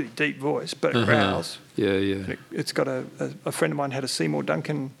got this really deep voice, but it growls. Yeah. It's got a friend of mine had a Seymour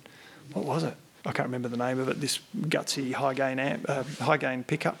Duncan. What was it? I can't remember the name of it. This gutsy high gain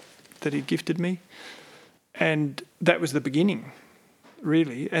pickup that he'd gifted me, and that was the beginning.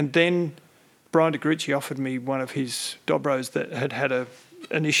 really. And then Brian de Grucci offered me one of his Dobros that had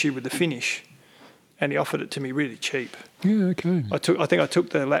an issue with the finish, and he offered it to me really cheap. Yeah, okay. I think I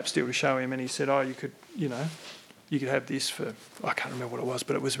took the lap steel to show him, and he said, "Oh, you could have this for, I can't remember what it was,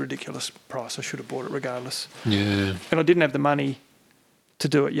 but it was a ridiculous price. I should have bought it regardless." Yeah. And I didn't have the money to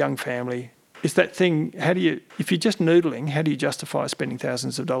do it. Young family. It's that thing. If you're just noodling, how do you justify spending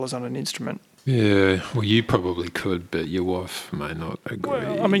thousands of dollars on an instrument? Yeah, well, you probably could, but your wife may not agree.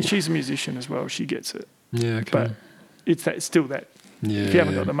 Well, I mean, she's a musician as well. She gets it. Yeah, okay. But it's still that. Yeah. If you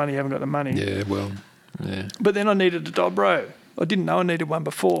haven't got the money, you haven't got the money. Yeah, well, yeah. But then I needed a Dobro. I didn't know I needed one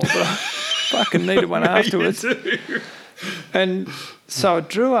before, but I fucking needed one afterwards. And so I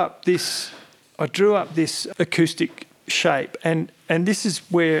drew up this acoustic shape, and this is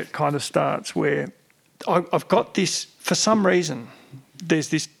where it kind of starts, where I've got this, for some reason, there's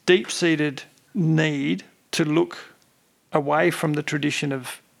this deep-seated need to look away from the tradition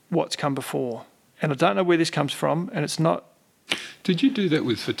of what's come before. And I don't know where this comes from, and it's not... Did you do that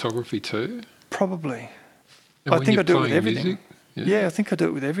with photography too? Probably. And I when think you're I do it with playing everything. music? Yeah, I think I do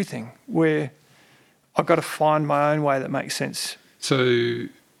it with everything, where I've got to find my own way that makes sense. So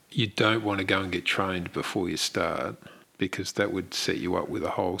you don't want to go and get trained before you start, because that would set you up with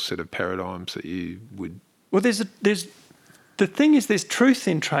a whole set of paradigms that you would... Well, the thing is, there's truth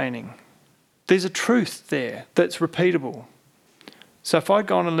in training. There's a truth there that's repeatable. So if I'd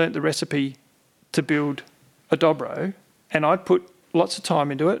gone and learnt the recipe to build a Dobro, and I'd put lots of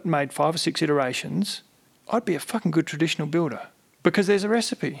time into it, made 5 or 6 iterations, I'd be a fucking good traditional builder, because there's a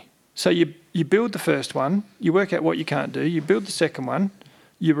recipe. So you build the first one, you work out what you can't do, you build the second one,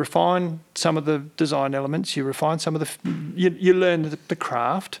 you refine some of the design elements, you refine some of you learn the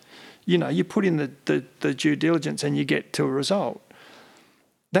craft, you put in the due diligence, and you get to a result.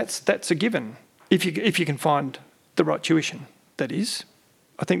 That's a given. If you can find the right tuition, that is.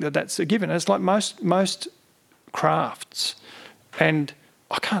 I think that's a given. It's like most crafts, and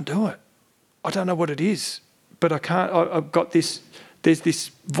I can't do it. I don't know what it is, but I can't. I've got this. There's this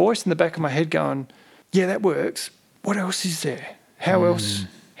voice in the back of my head going, "Yeah, that works. What else is there? How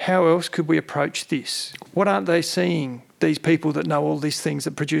else could we approach this? What aren't they seeing? These people that know all these things,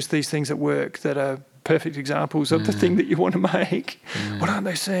 that produce these things that work, that are perfect examples of the thing that you want to make. What aren't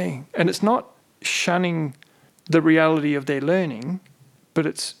they seeing?" And it's not shunning the reality of their learning, but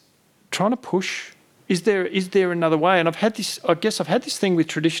it's trying to push. Is there another way? And I've had this thing with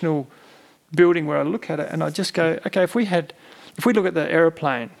traditional building where I look at it and I just go, okay, if we look at the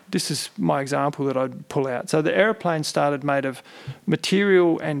aeroplane, this is my example that I'd pull out. So the aeroplane started made of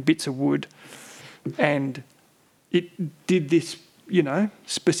material and bits of wood, and it did this,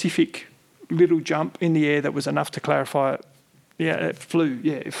 specific little jump in the air that was enough to clarify it. Yeah, it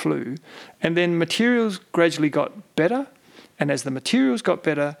flew. And then materials gradually got better, and as the materials got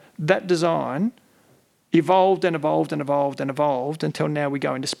better, that design evolved and evolved and evolved and evolved until now we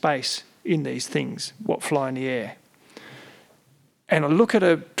go into space in these things, what fly in the air. And I look at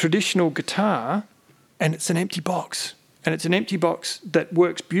a traditional guitar and it's an empty box. And it's an empty box that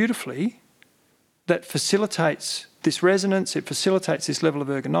works beautifully, that facilitates this resonance, it facilitates this level of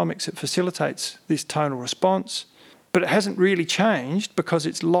ergonomics, it facilitates this tonal response, but it hasn't really changed because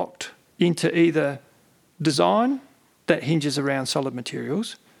it's locked into either design that hinges around solid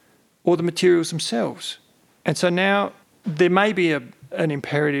materials or the materials themselves. And so now there may be an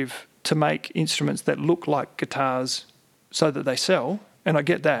imperative to make instruments that look like guitars so that they sell, and I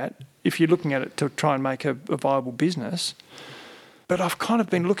get that, if you're looking at it to try and make a viable business. But I've kind of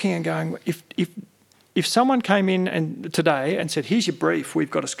been looking and going, if someone came in today and said, here's your brief,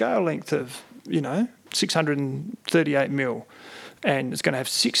 we've got a scale length of, 638 mil, and it's going to have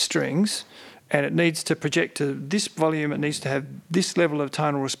 6 strings, and it needs to project to this volume, it needs to have this level of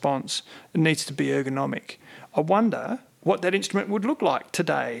tonal response, it needs to be ergonomic. I wonder what that instrument would look like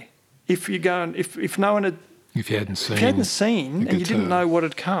today if you go and if no one had... If you hadn't seen and you didn't know what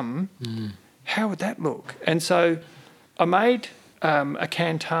had come, how would that look? And so I made a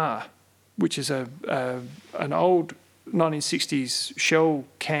Cantar, which is an old 1960s shell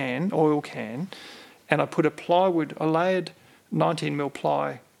can, oil can, and I put I layered 19 mil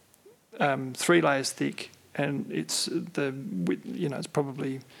ply, 3 layers thick, and it's it's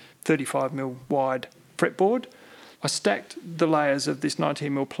probably 35 mil wide fretboard. I stacked the layers of this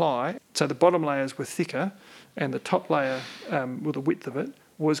 19 mil ply, so the bottom layers were thicker, and the top layer, the width of it,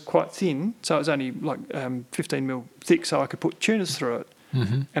 was quite thin, so it was only like 15 mil thick, so I could put tuners through it.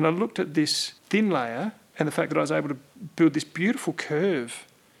 Mm-hmm. And I looked at this thin layer and the fact that I was able to build this beautiful curve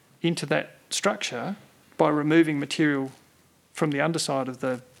into that structure by removing material from the underside of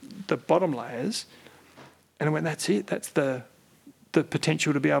the bottom layers. And I went, that's it. That's the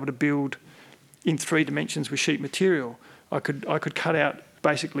potential to be able to build in 3 dimensions with sheet material. I could cut out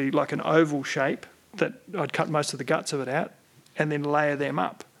basically like an oval shape that I'd cut most of the guts of it out and then layer them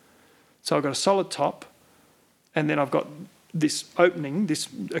up. So I've got a solid top, and then I've got this opening, this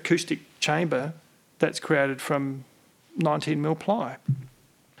acoustic chamber that's created from 19mm ply.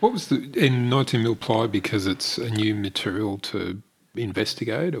 What was in 19mm ply because it's a new material to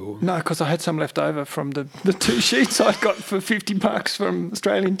investigate, or? No, because I had some left over from the 2 sheets I got for $50 from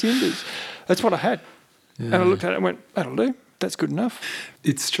Australian Timbers. That's what I had. Yeah. And I looked at it and went, that'll do. That's good enough.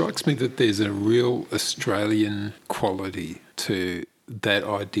 It strikes me that there's a real Australian quality to that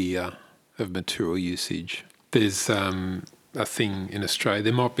idea of material usage. There's a thing in Australia,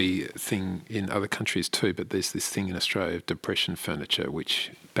 there might be a thing in other countries too, but there's this thing in Australia of depression furniture, which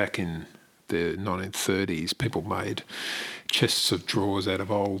back in the 1930s, people made chests of drawers out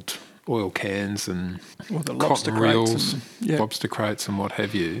of old oil cans and cotton reels, lobster crates and what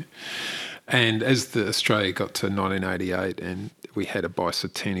have you. And as the Australia got to 1988 and we had a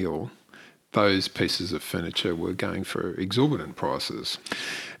bicentennial, those pieces of furniture were going for exorbitant prices.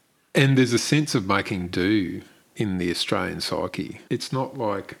 And there's a sense of making do in the Australian psyche. It's not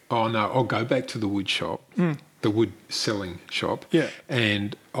like, oh no, I'll go back to the wood shop, the wood selling shop,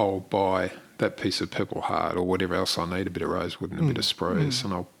 and I'll buy that piece of purple heart or whatever else I need, a bit of rosewood and a bit of spruce,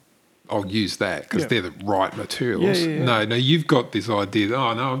 and I'll use that because they're the right materials. No, you've got this idea that,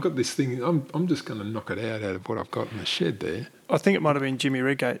 oh no, I've got this thing, I'm just going to knock it out of what I've got in the shed there. I think it might have been Jimmy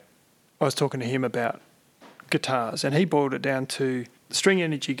Redgate. I was talking to him about guitars, and he boiled it down to string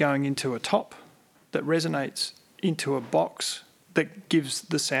energy going into a top that resonates into a box that gives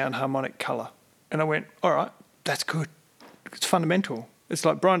the sound harmonic colour. And I went, all right, that's good. It's fundamental. It's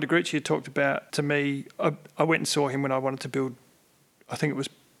like Brian DeGrucci had talked about to me. I went and saw him when I wanted to build, I think it was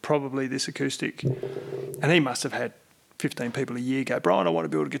probably this acoustic, and he must have had 15 people a year go, Brian, I want to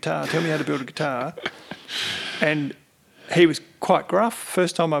build a guitar. Tell me how to build a guitar. And he was quite gruff.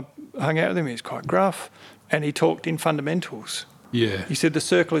 First time I hung out with him, he was quite gruff, and he talked in fundamentals. Yeah. He said the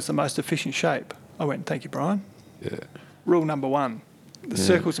circle is the most efficient shape. I went, thank you, Brian. Yeah. Rule number 1, the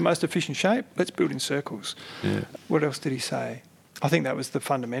circle's the most efficient shape. Let's build in circles. Yeah. What else did he say? I think that was the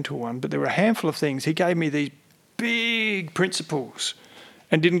fundamental one, but there were a handful of things. He gave me these big principles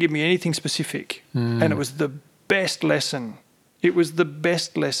and didn't give me anything specific. And it was the best lesson. It was the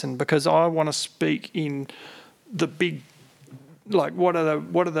best lesson because I want to speak in the big, like what are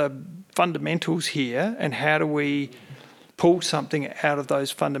the fundamentals here and how do we pull something out of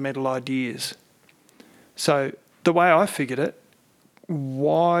those fundamental ideas? So the way I figured it,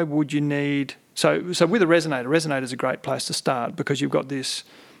 why would you need... So with a resonator is a great place to start because you've got this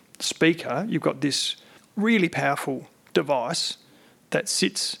speaker, you've got this really powerful device that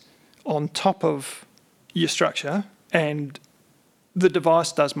sits on top of your structure, and the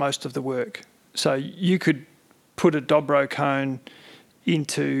device does most of the work. So you could put a dobro cone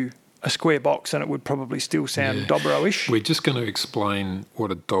into a square box and it would probably still sound dobro-ish. We're just going to explain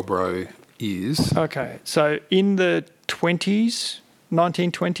what a dobro is. Okay, so in the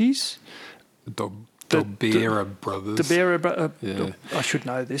 1920s, The Dobera brothers. I should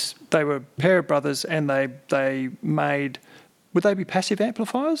know this. They were a pair of brothers, and they made. Would they be passive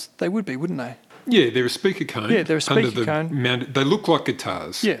amplifiers? They would be, wouldn't they? Yeah, they're a speaker cone. Yeah, they're a speaker cone. They look like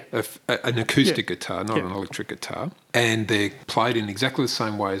guitars. Yeah. An acoustic guitar, not an electric guitar. And they're played in exactly the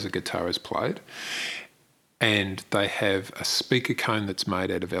same way as a guitar is played. And they have a speaker cone that's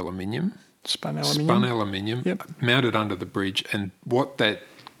made out of aluminium. Spun aluminium. Mounted under the bridge. And what that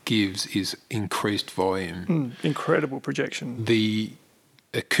gives is increased volume. Incredible projection. The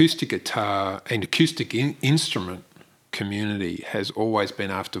acoustic guitar and acoustic instrument community has always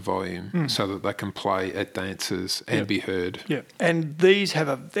been after volume so that they can play at dances and be heard. Yeah, and these have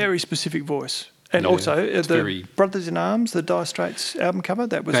a very specific voice. And also the Brothers in Arms, the Dire Straits album cover,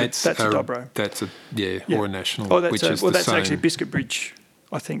 that's a dobro. That's or a National, that's actually Biscuit Bridge.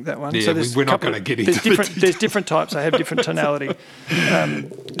 I think that one. Yeah, so we're not going to get into it. There's different types. They have different tonality.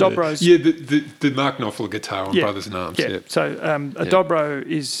 Dobros. Yeah, the Mark Knopfler guitar on Brothers in Arms. Yeah. So a dobro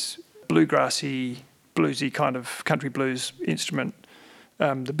is bluegrassy, bluesy kind of country blues instrument.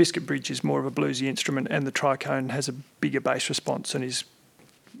 The Biscuit Bridge is more of a bluesy instrument, and the tricone has a bigger bass response and is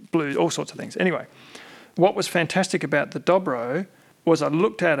blues, all sorts of things. Anyway, what was fantastic about the dobro was I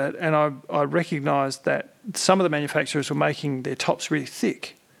looked at it and I recognised that some of the manufacturers were making their tops really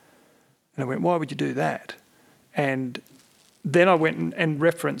thick. And I went, why would you do that? And then I went and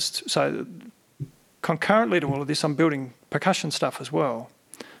referenced, so concurrently to all of this, I'm building percussion stuff as well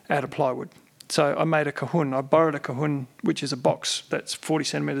out of plywood. So I made a cajon. I borrowed a cajon, which is a box that's 40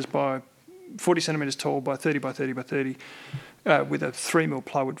 centimetres by 40 centimetres tall by 30 by 30 by 30 with a 3mm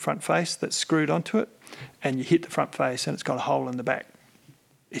plywood front face that's screwed onto it, and you hit the front face and it's got a hole in the back.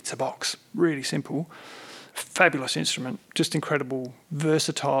 It's a box, really simple. Fabulous instrument, just incredible,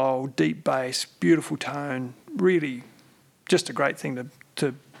 versatile, deep bass, beautiful tone, really just a great thing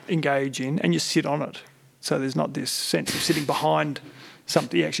to engage in, and you sit on it. So there's not this sense of sitting behind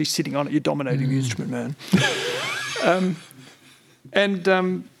something, you're actually sitting on it, you're dominating the instrument, man.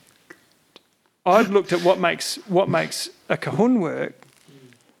 I've looked at what makes a cajon work,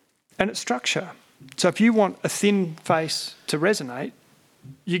 and it's structure. So if you want a thin face to resonate,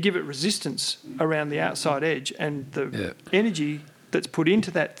 you give it resistance around the outside edge, and the energy that's put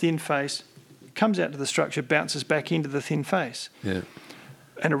into that thin face comes out to the structure, bounces back into the thin face. Yeah.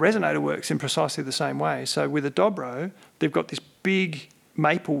 And a resonator works in precisely the same way. So with a dobro, they've got this big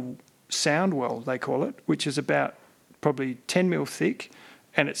maple sound well, they call it, which is about probably 10mm thick,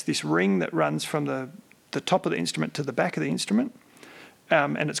 and it's this ring that runs from the top of the instrument to the back of the instrument,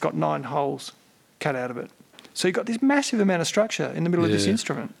 and it's got 9 holes cut out of it. So you've got this massive amount of structure in the middle of this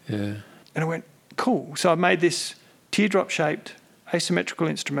instrument. Yeah. And I went, cool. So I made this teardrop-shaped asymmetrical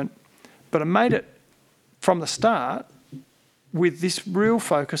instrument, but I made it from the start with this real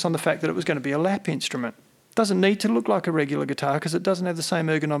focus on the fact that it was going to be a lap instrument. It doesn't need to look like a regular guitar because it doesn't have the same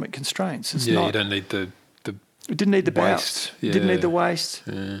ergonomic constraints. You don't need the it didn't need the waist. bounce. It didn't need the waist.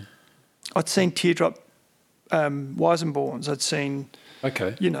 Yeah. I'd seen teardrop Weizenborns. I'd seen,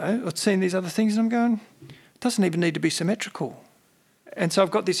 I'd seen these other things, and I'm going, it doesn't even need to be symmetrical. And so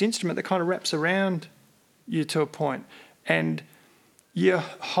I've got this instrument that kind of wraps around you to a point, and you're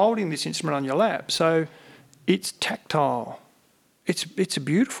holding this instrument on your lap, so it's tactile. It's a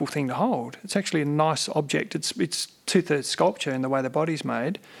beautiful thing to hold. It's actually a nice object. It's 2/3 sculpture in the way the body's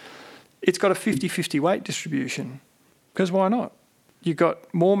made. It's got a 50-50 weight distribution, because why not? You've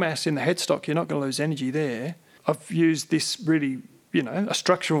got more mass in the headstock, you're not going to lose energy there. I've used this really, a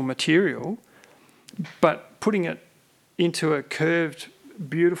structural material, but putting it into a curved,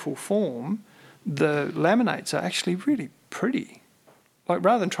 beautiful form, the laminates are actually really pretty. Like,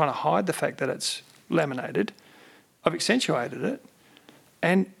 rather than trying to hide the fact that it's laminated, I've accentuated it,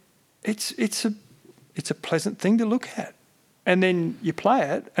 and it's a pleasant thing to look at. And then you play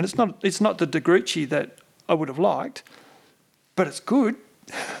it, and it's not the DeGrucci that I would have liked, but it's good.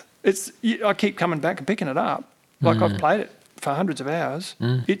 I keep coming back and picking it up. Like, I've played it for hundreds of hours.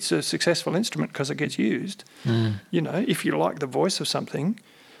 It's a successful instrument because it gets used. If you like the voice of something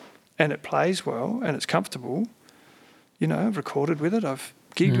and it plays well and it's comfortable, I've recorded with it, I've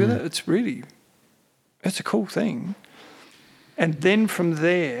gigged with it. It's a cool thing. And then from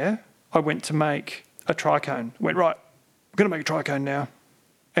there, I went to make a tricone. Went, right, I'm going to make a tricone now.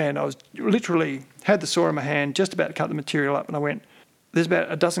 And I was literally had the saw in my hand, just about to cut the material up, and I went, there's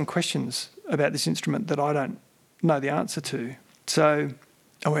about a dozen questions about this instrument that I don't know the answer to. So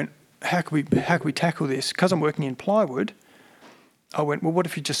I went, how can we tackle this? Because I'm working in plywood, I went, well, what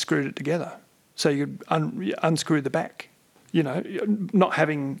if you just screwed it together? So you unscrew the back. Not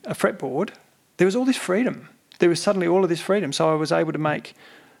having a fretboard, there was all this freedom. There was suddenly all of this freedom. So I was able to make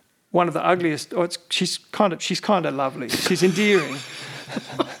one of the ugliest. She's kind of lovely. She's endearing.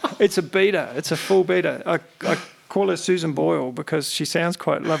 It's a beater. It's a full beater. I call her Susan Boyle because she sounds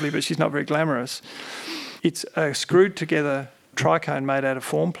quite lovely, but she's not very glamorous. It's a screwed together tricone made out of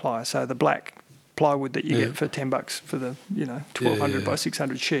form ply, so the black plywood that you get for $10 for the 1200 by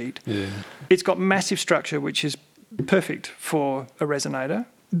 600 sheet. Yeah. It's got massive structure, which is perfect for a resonator.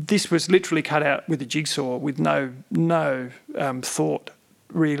 This was literally cut out with a jigsaw with no thought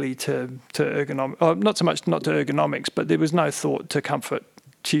really to ergonomics. Oh, not so much not to ergonomics, but there was no thought to comfort.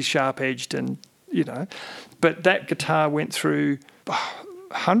 She's sharp-edged and, But that guitar went through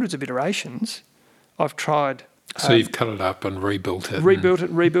hundreds of iterations. I've tried... So you've cut it up and rebuilt it.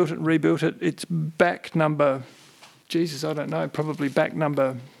 Rebuilt it. It's back number... Jesus, I don't know, probably back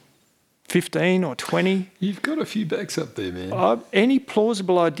number 15 or 20. You've got a few backs up there, man. Any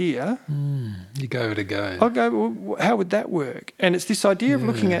plausible idea... you go it a go. I go, well, how would that work? And it's this idea of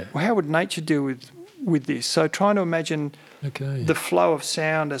looking at, well, how would nature deal with this? So trying to imagine the flow of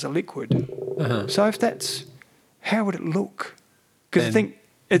sound as a liquid. So if that's... How would it look? Because I think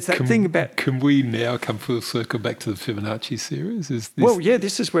it's that thing about... Can we now come full circle back to the Fibonacci series?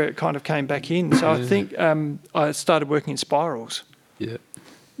 This is where it kind of came back in. So I think I started working in spirals. Yeah.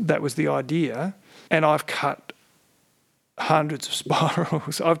 That was the idea. And I've cut hundreds of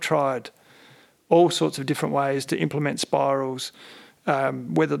spirals. I've tried all sorts of different ways to implement spirals,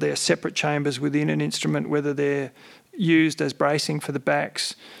 whether they're separate chambers within an instrument, whether they're used as bracing for the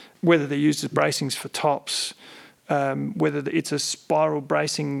backs, whether they're used as bracings for tops. whether it's a spiral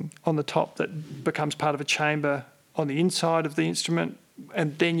bracing on the top that becomes part of a chamber on the inside of the instrument,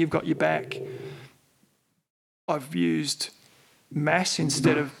 and then you've got your back. I've used mass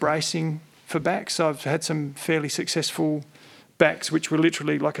instead of bracing for backs. So I've had some fairly successful backs which were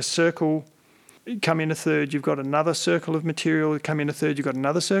literally like a circle. Come in a third, you've got another circle of material. Come in a third, you've got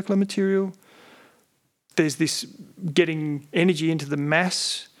another circle of material. There's this getting energy into the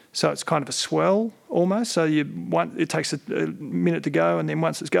mass, so it's kind of a swell almost. So it takes a minute to go, and then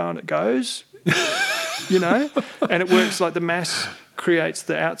once it's going, it goes, and it works like the mass creates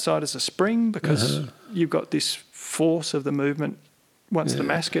the outside as a spring because you've got this force of the movement once the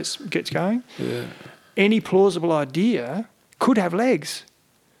mass gets going. Yeah. Any plausible idea could have legs,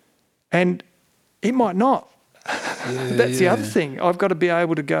 and it might not. That's the other thing. I've got to be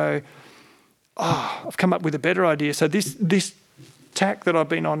able to go, I've come up with a better idea. So this tack that I've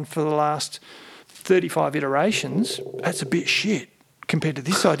been on for the last 35 iterations, that's a bit shit compared to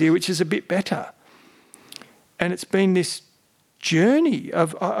this idea, which is a bit better. And it's been this journey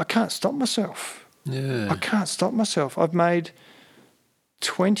of I can't stop myself. Yeah. I can't stop myself. I've made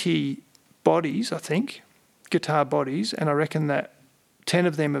 20 bodies, I think, guitar bodies, and I reckon that 10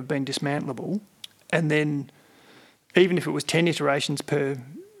 of them have been dismantleable. And then even if it was 10 iterations per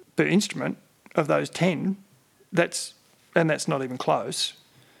instrument, of those 10, that's not even close.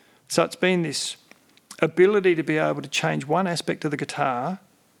 So it's been this ability to be able to change one aspect of the guitar,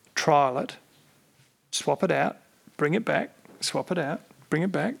 trial it, swap it out, bring it back, swap it out, bring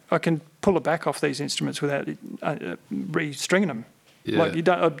it back. I can pull a back off these instruments without re-stringing them. Yeah. Like you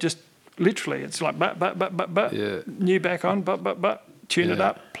don't, just literally, it's like new back on, tune it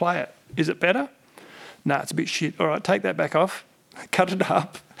up, play it. Is it better? No, it's a bit shit. All right, take that back off, cut it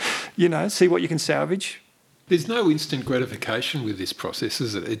up, see what you can salvage. There's no instant gratification with this process,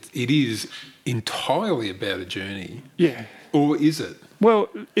 is it? It is entirely about a journey. Yeah. Or is it? Well,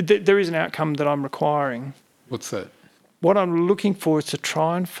 there is an outcome that I'm requiring. What's that? What I'm looking for is to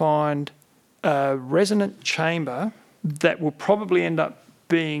try and find a resonant chamber that will probably end up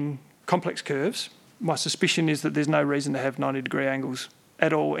being complex curves. My suspicion is that there's no reason to have 90-degree angles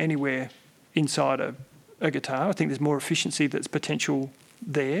at all anywhere inside a guitar. I think there's more efficiency that's potential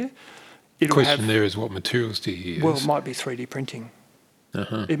there. The question there is, what materials do you use? Well, it might be 3D printing.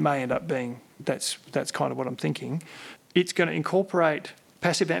 Uh-huh. It may end up being, that's kind of what I'm thinking. It's going to incorporate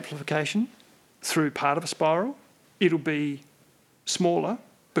passive amplification through part of a spiral. It'll be smaller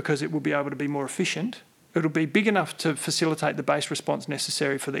because it will be able to be more efficient. It'll be big enough to facilitate the bass response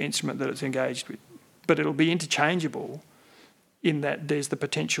necessary for the instrument that it's engaged with. But it'll be interchangeable in that there's the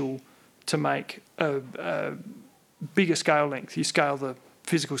potential to make a bigger scale length. You scale the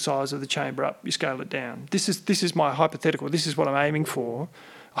physical size of the chamber up, you scale it down. This is my hypothetical. This is what I'm aiming for.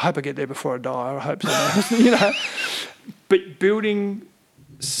 I hope I get there before I die. I hope so. But building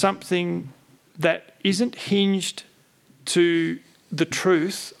something that isn't hinged to the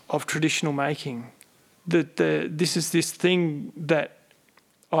truth of traditional making. This is this thing that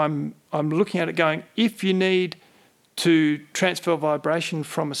I'm looking at it going, if you need to transfer vibration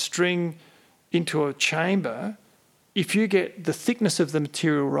from a string into a chamber, if you get the thickness of the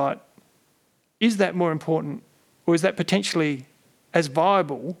material right, is that more important, or is that potentially as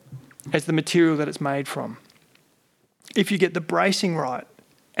viable as the material that it's made from? If you get the bracing right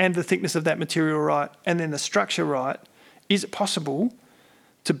and the thickness of that material right and then the structure right, is it possible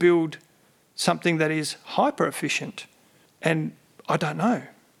to build something that is hyper efficient? And I don't know.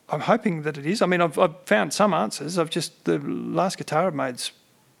 I'm hoping that it is. I mean, I've found some answers. The last guitar I've made,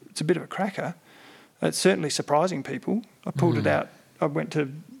 it's a bit of a cracker. It's certainly surprising people. I pulled it out. I went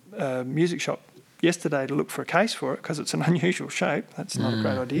to a music shop yesterday to look for a case for it because it's an unusual shape. That's not a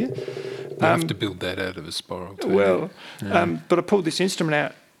great idea. You have to build that out of a spiral too. Well, but I pulled this instrument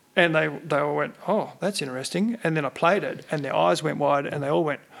out and they all went, oh, that's interesting. And then I played it and their eyes went wide and they all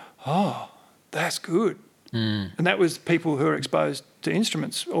went, oh, that's good. And that was people who are exposed to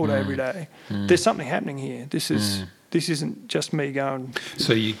instruments all day, every day. There's something happening here. This isn't just me going...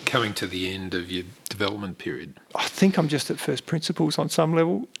 So you're coming to the end of your development period? I think I'm just at first principles on some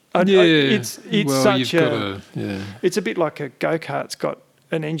level. It's a bit like a go-kart. It's got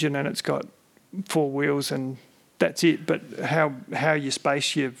an engine and it's got four wheels and that's it. But how you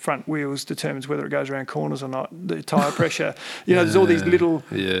space your front wheels determines whether it goes around corners or not. The tyre pressure. There's all these little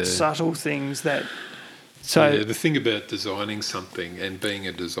subtle things that... So the thing about designing something and being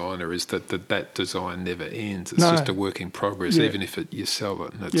a designer is that design never ends. It's just a work in progress, even if you sell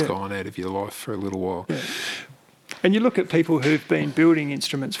it and it's gone out of your life for a little while. Yeah. And you look at people who've been building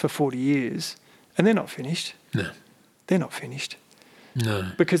instruments for 40 years and they're not finished. No. They're not finished.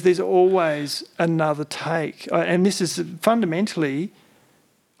 No. because there's always another take. And this is fundamentally,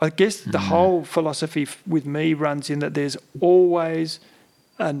 I guess the whole philosophy with me runs in that there's always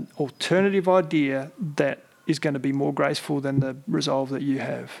an alternative idea that is going to be more graceful than the resolve that you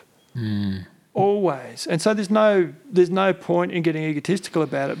have. Always. And so there's no point in getting egotistical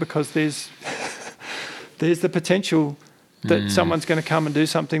about it, because there's the potential that someone's going to come and do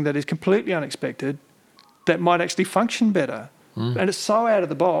something that is completely unexpected that might actually function better. And it's so out of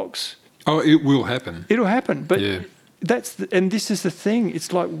the box. Oh, it will happen. It'll happen. But Yeah. and this is the thing.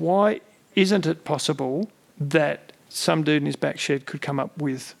 It's like, why isn't it possible that some dude in his back shed could come up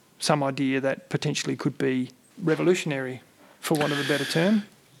with some idea that potentially could be revolutionary, for want of a better term?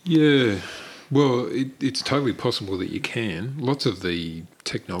 Yeah. Well, it's totally possible that you can. Lots of the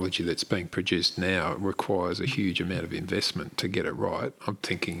technology that's being produced now requires a huge amount of investment to get it right. I'm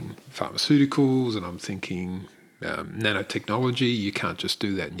thinking pharmaceuticals, and I'm thinking nanotechnology. You can't just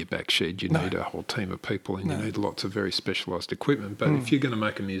do that in your back shed. You need a whole team of people, and you need lots of very specialised equipment. But if you're going to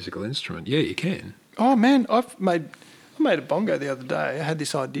make a musical instrument, yeah, you can. Oh man, I made a bongo the other day. I had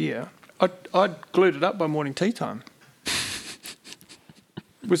this idea. I glued it up by morning tea time.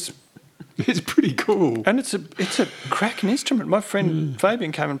 It's pretty cool. And it's a cracking instrument. My friend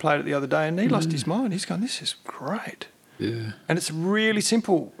Fabian came and played it the other day, and he lost his mind. He's going, "This is great." Yeah. And it's really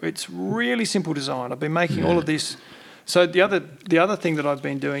simple. It's really simple design. I've been making all of this. So the other thing that I've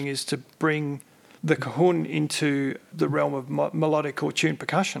been doing is to bring the cajon into the realm of melodic or tuned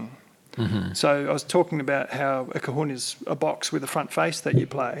percussion. So I was talking about how a cajon is a box with a front face that you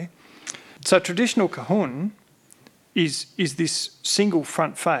play. So traditional cajon is this single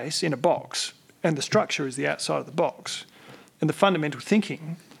front face in a box, and the structure is the outside of the box. And the fundamental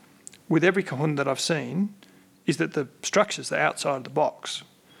thinking with every cajon that I've seen is that the structure's the outside of the box.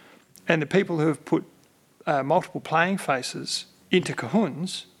 And the people who have put multiple playing faces into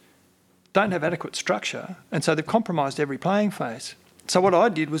cajons don't have adequate structure, and so they've compromised every playing face. So what I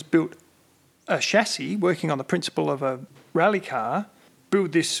did was built a chassis working on the principle of a rally car,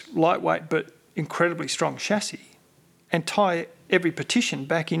 build this lightweight but incredibly strong chassis, and tie every partition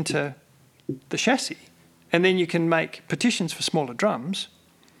back into the chassis. And then you can make partitions for smaller drums,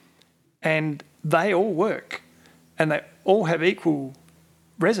 and they all work, and they all have equal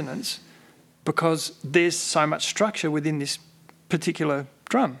resonance because there's so much structure within this particular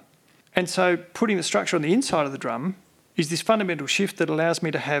drum. And so putting the structure on the inside of the drum is this fundamental shift that allows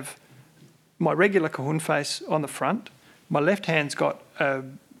me to have my regular cajon face on the front. My left hand's got a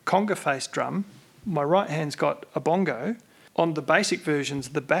conga face drum. My right hand's got a bongo. On the basic versions,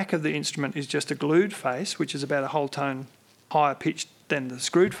 the back of the instrument is just a glued face, which is about a whole tone higher pitched than the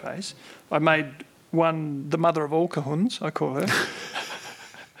screwed face. I made one, the mother of all cajons, I call her.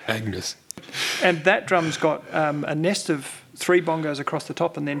 Agnes. And that drum's got a nest of 3 bongos across the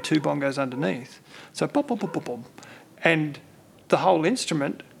top and then 2 bongos underneath. So pop, pop, pop, pop, pop. And the whole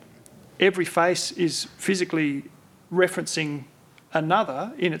instrument, every face is physically referencing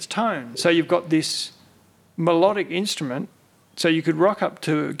another in its tone. So you've got this melodic instrument. So you could rock up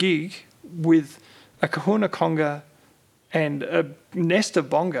to a gig with a cajon, a conga, and a nest of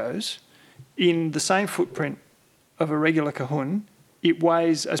bongos in the same footprint of a regular cajon. It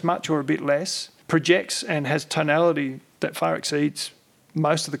weighs as much or a bit less, projects and has tonality that far exceeds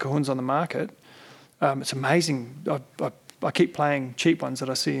most of the cajons on the market. It's amazing. I keep playing cheap ones that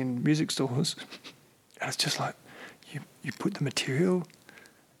I see in music stores, and it's just like you put the material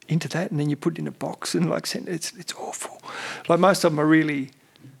into that, and then you put it in a box, and like it's awful. Like most of them are really,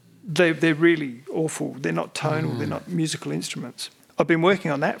 they're really awful. They're not tonal. They're not musical instruments. I've been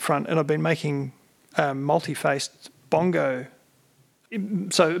working on that front, and I've been making multi-faced bongo.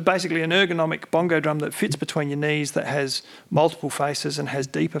 So basically an ergonomic bongo drum that fits between your knees, that has multiple faces and has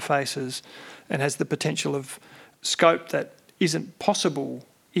deeper faces and has the potential of scope that isn't possible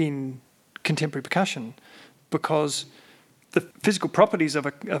in contemporary percussion, because the physical properties of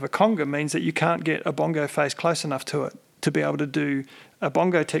a conga means that you can't get a bongo face close enough to it to be able to do a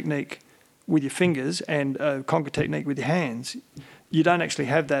bongo technique with your fingers and a conga technique with your hands. You don't actually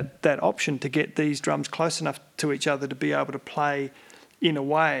have that option to get these drums close enough to each other to be able to play in a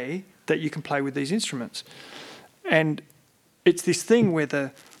way that you can play with these instruments. And it's this thing where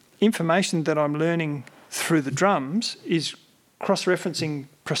the information that I'm learning through the drums is cross-referencing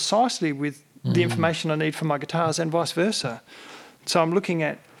precisely with the information I need for my guitars and vice versa. So I'm looking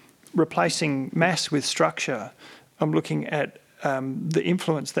at replacing mass with structure. I'm looking at the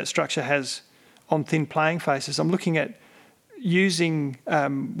influence that structure has on thin playing faces. I'm looking at using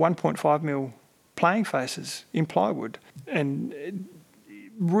 1.5mm playing faces in plywood and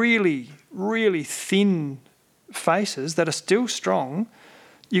really, really thin faces that are still strong.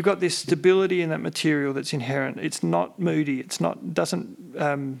 You've got this stability in that material that's inherent. It's not moody.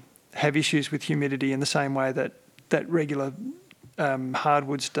 Doesn't have issues with humidity in the same way that regular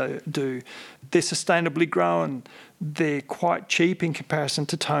hardwoods do. They're sustainably grown. They're quite cheap in comparison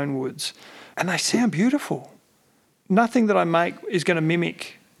to tone woods, and they sound beautiful. Nothing that I make is going to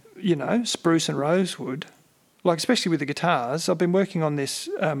mimic, spruce and rosewood. Like, especially with the guitars, I've been working on this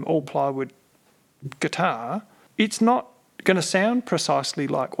all plywood guitar. It's not going to sound precisely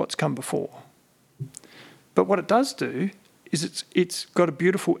like what's come before. But what it does do is it's got a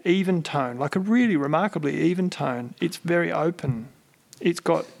beautiful even tone, like a really remarkably even tone. It's very open. It's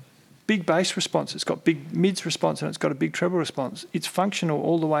got big bass response, it's got big mids response, and it's got a big treble response. It's functional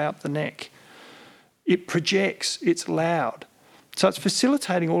all the way up the neck. It projects, it's loud. So it's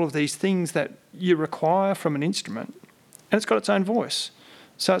facilitating all of these things that you require from an instrument, and it's got its own voice.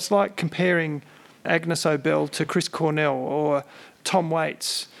 So it's like comparing Agnes Obel to Chris Cornell or Tom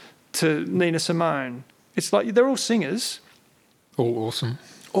Waits to Nina Simone. It's like they're all singers. All awesome.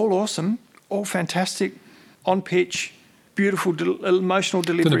 All awesome, all fantastic, on pitch, beautiful, emotional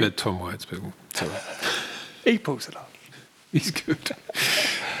delivery. Don't know about Tom Waits, people. He pulls it off. He's good.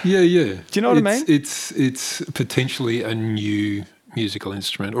 Yeah. Do you know what I mean? It's potentially a new musical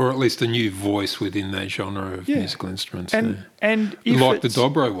instrument, or at least a new voice within that genre of musical instruments. And like the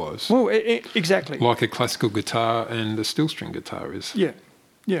dobro was. Well, exactly. Like a classical guitar and a steel string guitar is. Yeah.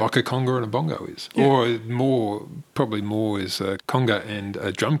 Like a conga and a bongo is. Yeah. Or probably more is a conga and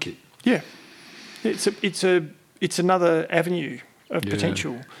a drum kit. Yeah. It's another avenue of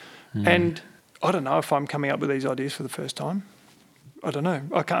potential. And I don't know if I'm coming up with these ideas for the first time. I don't know.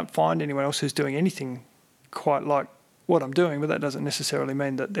 I can't find anyone else who's doing anything quite like what I'm doing, but that doesn't necessarily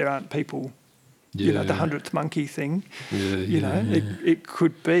mean that there aren't people, the 100th monkey thing. It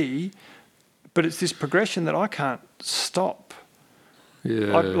could be, but it's this progression that I can't stop.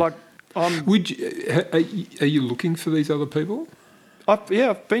 Yeah. Are you looking for these other people? I've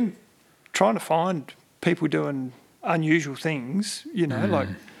been trying to find people doing unusual things, like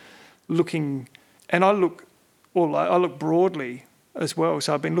looking, and I look broadly as well.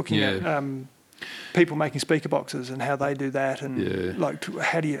 So I've been looking at people making speaker boxes and how they do that, and like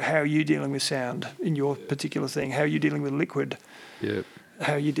how are you dealing with sound in your particular thing? How are you dealing with liquid? Yeah.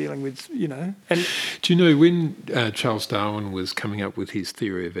 How are you dealing with, and do you know when Charles Darwin was coming up with his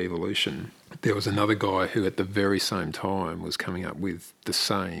theory of evolution, there was another guy who at the very same time was coming up with the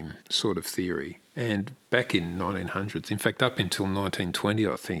same sort of theory. And back in 1900s, in fact, up until 1920,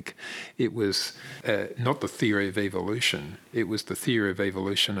 I think, it was not the theory of evolution. It was the theory of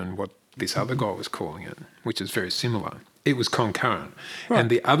evolution and what this other guy was calling it, which is very similar. It was concurrent. Right.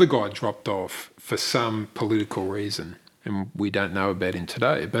 And the other guy dropped off for some political reason, and we don't know about him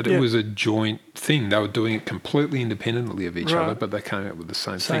today. But it was a joint thing. They were doing it completely independently of each other, but they came up with the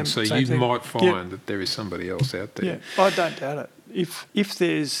same thing. So you might find that there is somebody else out there. Yeah, I don't doubt it. If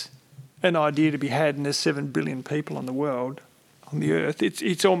there's an idea to be had and there's 7 billion people on the world, on the earth,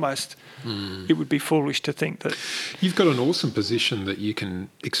 it's almost, it would be foolish to think that... You've got an awesome position that you can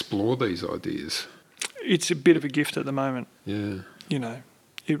explore these ideas. It's a bit of a gift at the moment. Yeah.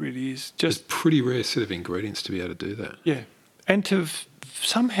 It really is. Just a pretty rare set of ingredients to be able to do that. Yeah. And to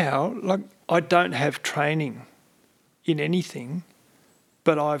somehow, I don't have training in anything,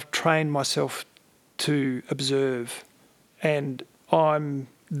 but I've trained myself to observe, and I'm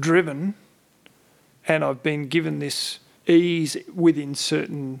driven, and I've been given this ease within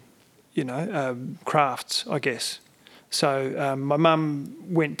certain, crafts, I guess. So my mum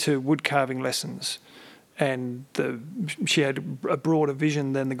went to wood carving lessons, and she had a broader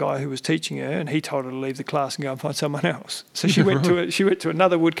vision than the guy who was teaching her, and he told her to leave the class and go and find someone else. So she went to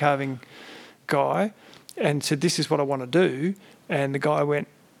another wood carving guy and said, "This is what I want to do." And the guy went,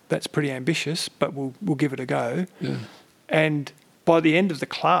 "That's pretty ambitious, but we'll give it a go." Yeah. And by the end of the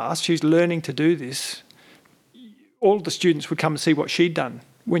class, she's learning to do this. All the students would come and see what she'd done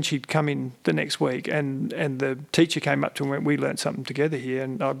when she'd come in the next week, and the teacher came up to her and went, "We learned something together here,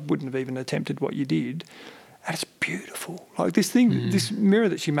 and I wouldn't have even attempted what you did." And it's beautiful. Like this thing, this mirror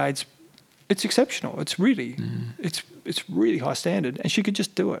that she made, it's exceptional. It's really, it's really high standard, and she could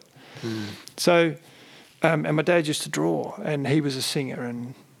just do it. So, and my dad used to draw, and he was a singer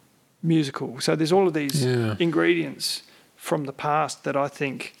and musical. So there's all of these ingredients from the past that I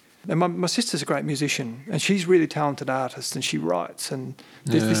think. And my sister's a great musician, and she's a really talented artist, and she writes, and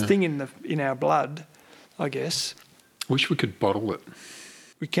there's this thing in our blood, I guess. Wish we could bottle it.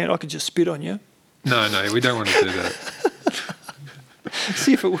 We can't. I could just spit on you. No, we don't want to do that.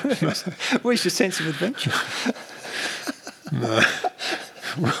 See if it works. Where's your sense of adventure? No.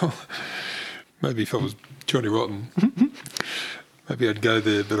 Well, maybe if I was Johnny Rotten. Maybe I'd go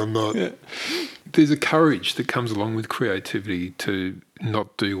there, but I'm not. Yeah. There's a courage that comes along with creativity to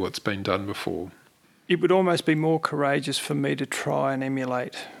not do what's been done before. It would almost be more courageous for me to try and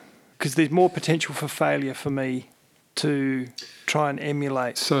emulate, because there's more potential for failure for me to try and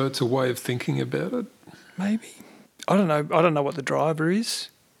emulate. So it's a way of thinking about it? Maybe. I don't know. I don't know what the driver is.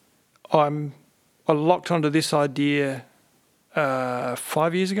 I locked onto this idea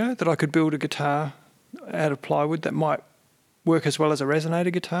 5 years ago that I could build a guitar out of plywood that might work as well as a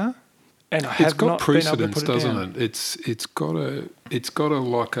resonator guitar, and I have not been able to put it down. Doesn't it? It's got a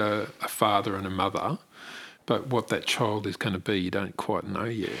like a father and a mother, but what that child is going to be, you don't quite know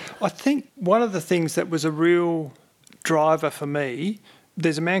yet. I think one of the things that was a real driver for me,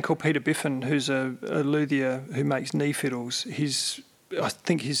 there's a man called Peter Biffen who's a luthier who makes knee fiddles. I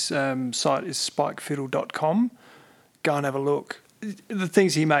think his site is spikefiddle.com. Go and have a look. The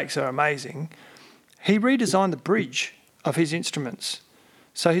things he makes are amazing. He redesigned the bridge of his instruments.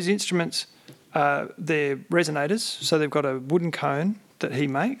 So his instruments, they're resonators, so they've got a wooden cone that he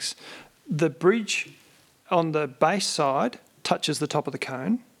makes. The bridge on the bass side touches the top of the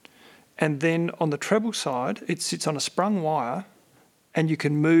cone, and then on the treble side, it sits on a sprung wire, and you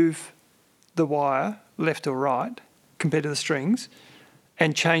can move the wire left or right compared to the strings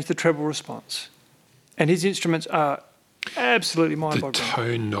and change the treble response. And his instruments are absolutely mind-boggling. The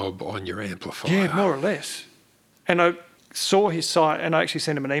tone knob on your amplifier. Yeah, more or less. And I saw his site and I actually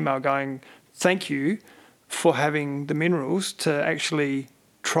sent him an email going, thank you for having the minerals to actually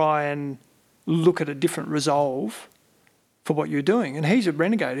try and look at a different resolve for what you're doing. And he's a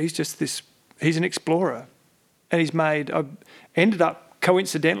renegade. He's an explorer. And I ended up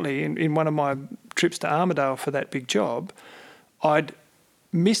coincidentally in one of my trips to Armidale for that big job, I'd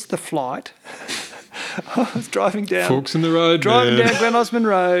missed the flight. I was driving down Forks in the road, down Glen Osmond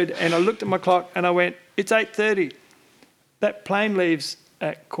Road, and I looked at my clock and I went, it's 8:30. That plane leaves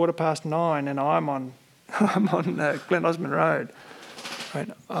at 9:15, and I'm on Glen Osmond Road. I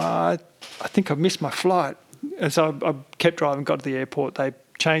went, I think I've missed my flight, and so I kept driving. Got to the airport. They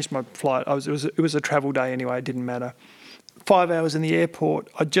changed my flight. It was a travel day anyway. It didn't matter. 5 hours in the airport.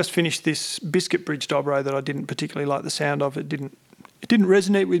 I just finished this biscuit bridge dobro that I didn't particularly like the sound of. It didn't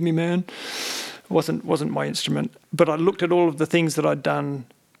resonate with me, man. It wasn't my instrument. But I looked at all of the things that I'd done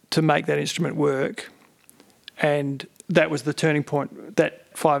to make that instrument work, and that was the turning point. That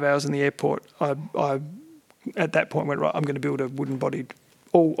 5 hours in the airport, I at that point went, right, I'm going to build a wooden-bodied,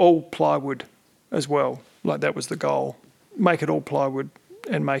 all plywood as well. Like that was the goal. Make it all plywood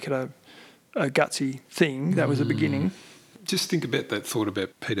and make it a gutsy thing. That was the beginning. Just think about that thought about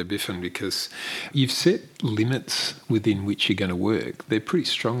Peter Biffen, because you've set limits within which you're going to work. They're pretty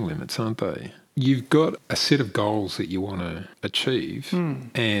strong limits, aren't they? You've got a set of goals that you want to achieve,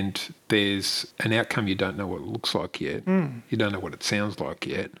 and there's an outcome you don't know what it looks like yet. You don't know what it sounds like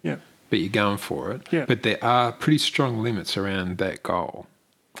yet, but you're going for it. Yeah. But there are pretty strong limits around that goal.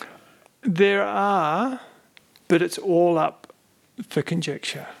 There are, but it's all up for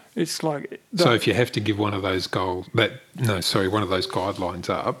conjecture. It's like so if you have to give one of those one of those guidelines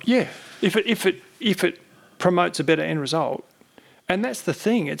up. Yeah, if it promotes a better end result. And that's the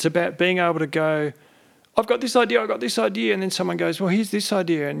thing. It's about being able to go, I've got this idea, and then someone goes, well, here's this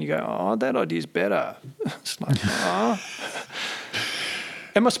idea, and you go, oh, that idea's better. It's like, oh.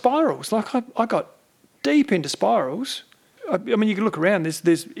 And my spirals, like I got deep into spirals. I mean, you can look around.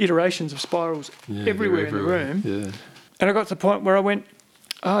 There's iterations of spirals everywhere in the room. Yeah. And I got to the point where I went,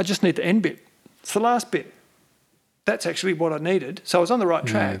 I just need the end bit. It's the last bit. That's actually what I needed. So I was on the right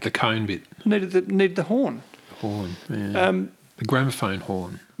track. Yeah, the cone bit. Needed the horn. Horn, yeah. The gramophone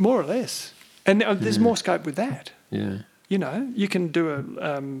horn. More or less. And there's more scope with that. Yeah. You know, you can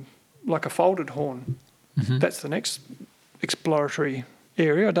do like a folded horn. Mm-hmm. That's the next exploratory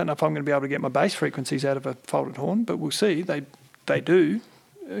area. I don't know if I'm going to be able to get my bass frequencies out of a folded horn, but we'll see. They do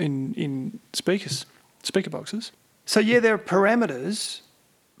in speaker boxes. So, yeah, there are parameters,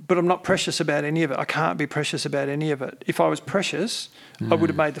 but I'm not precious about any of it. I can't be precious about any of it. If I was precious, I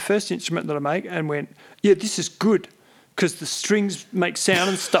would have made the first instrument that I make and went, yeah, this is good because the strings make sound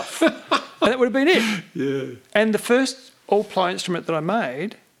and stuff. And that would have been it. Yeah. And the first all-ply instrument that I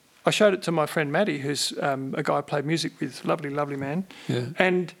made, I showed it to my friend Matty, who's a guy I played music with, lovely, lovely man. Yeah.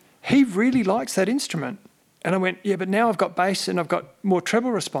 And he really likes that instrument. And I went, yeah, but now I've got bass and I've got more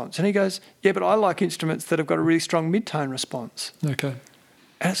treble response. And he goes, yeah, but I like instruments that have got a really strong mid-tone response. Okay.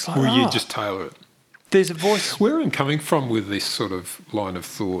 And it's like, well, you just tailor it. There's a voice. Where I'm coming from with this sort of line of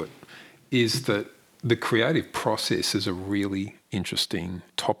thought is that the creative process is a really interesting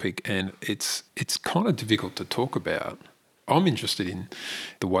topic, and it's kind of difficult to talk about. I'm interested in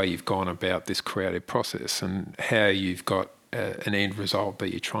the way you've gone about this creative process and how you've got an end result that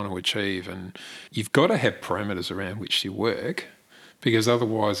you're trying to achieve. And you've got to have parameters around which you work, because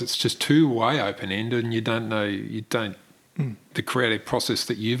otherwise it's just too way open-ended and you don't know. The creative process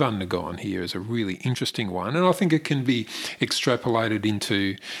that you've undergone here is a really interesting one, and I think it can be extrapolated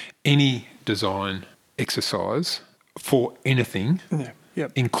into any design exercise for anything,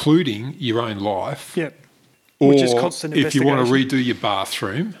 including your own life, or which is constant if you want to investigation. redo your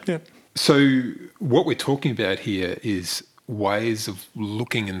bathroom. So what we're talking about here is ways of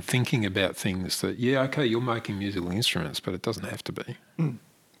looking and thinking about things that, you're making musical instruments, but it doesn't have to be.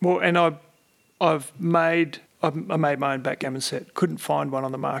 Well, and I made my own backgammon set. Couldn't find one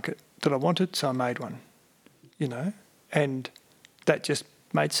on the market that I wanted, so I made one. And that just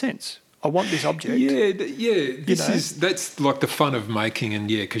made sense. I want this object. That's like the fun of making, and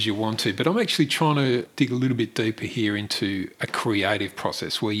because you want to. But I'm actually trying to dig a little bit deeper here into a creative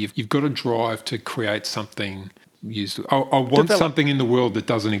process where you've got a drive to create something. I want something in the world that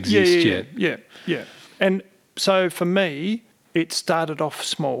doesn't exist yet. Yeah. And so for me, it started off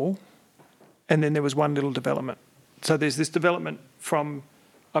small. And then there was one little development. So there's this development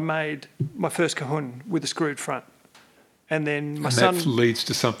I made my first cajon with a screwed front. And then my son... that leads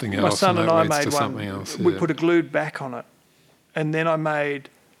to something else. My son and I made one. Something else, We put a glued back on it. And then I made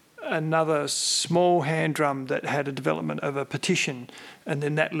another small hand drum that had a development of a petition. And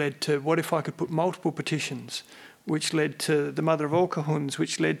then that led to, what if I could put multiple petitions? Which led to the mother of all cajuns,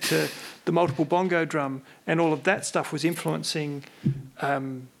 which led to the multiple bongo drum. And all of that stuff was influencing...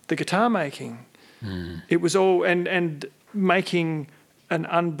 the guitar making. It was all and making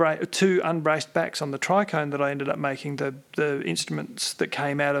two unbraced backs on the tricone that I ended up making, the instruments that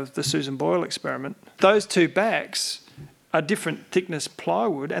came out of the Susan Boyle experiment. Those two backs are different thickness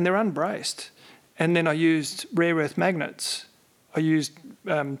plywood and they're unbraced. And then I used rare earth magnets. I used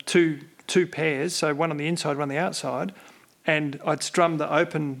two pairs, so one on the inside, one on the outside, and I'd strum the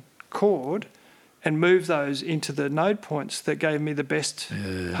open chord and move those into the node points that gave me the best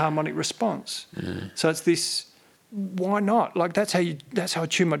harmonic response. So it's this, why not? Like that's how I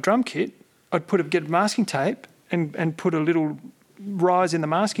tune my drum kit. I'd get masking tape and put a little rise in the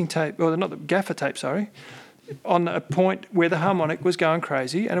masking tape, or not the gaffer tape, sorry, on a point where the harmonic was going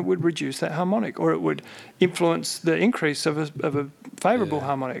crazy, and it would reduce that harmonic, or it would influence the increase of a favourable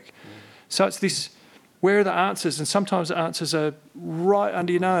harmonic. So it's this, where are the answers? And sometimes the answers are right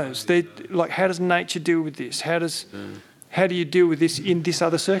under your nose. They're like, how does nature deal with this? How do you deal with this in this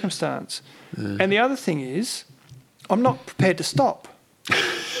other circumstance? And the other thing is, I'm not prepared to stop.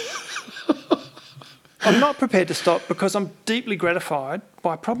 I'm not prepared to stop because I'm deeply gratified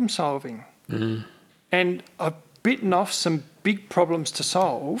by problem solving. And I've bitten off some big problems to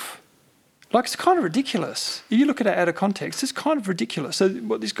solve. Like, it's kind of ridiculous. If you look at it out of context, it's kind of ridiculous. So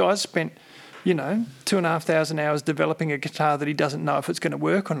what this guy's spent... 2,500 hours developing a guitar that he doesn't know if it's going to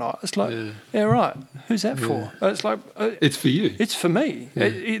work or not. It's like, right, who's that for? It's like... it's for you. It's for me.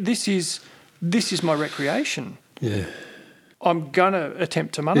 This is my recreation. Yeah. I'm going to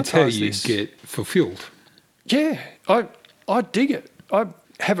attempt to monetize this. It's how you get fulfilled. Yeah, I dig it. I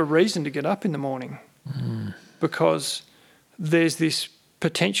have a reason to get up in the morning because there's this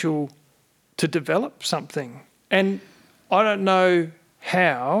potential to develop something. And I don't know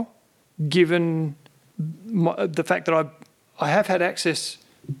how... given the fact that I have had access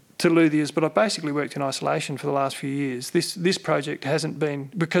to luthiers, but I've basically worked in isolation for the last few years. This project hasn't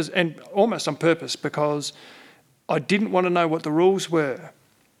been, and almost on purpose, because I didn't want to know what the rules were,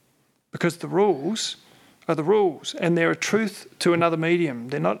 because the rules are the rules, and they're a truth to another medium.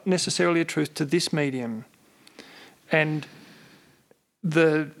 They're not necessarily a truth to this medium. And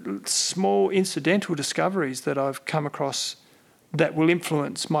the small incidental discoveries that I've come across that will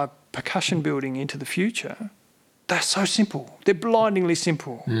influence my percussion building into the future, they're so simple. They're blindingly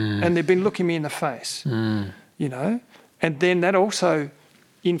simple. And they've been looking me in the face, And then that also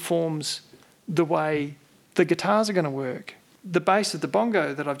informs the way the guitars are going to work. The bass of the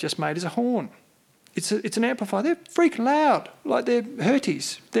bongo that I've just made is a horn. It's an amplifier. They're freaking loud. Like they're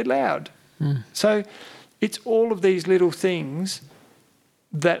Herties. They're loud. So it's all of these little things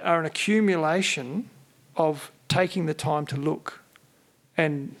that are an accumulation of taking the time to look.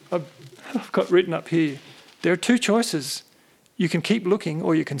 And I've got written up here, there are two choices. You can keep looking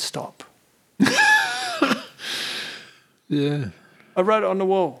or you can stop. Yeah. I wrote it on the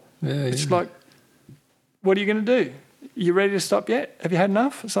wall. Yeah, it's like, what are you going to do? You ready to stop yet? Have you had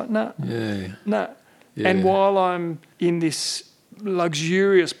enough? It's like, no. No. Yeah. And while I'm in this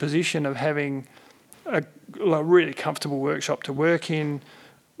luxurious position of having a really comfortable workshop to work in,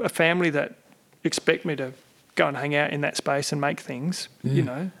 a family that expect me to go and hang out in that space and make things. You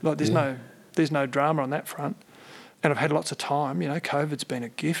know, like there's no drama on that front. And I've had lots of time. You know, COVID's been a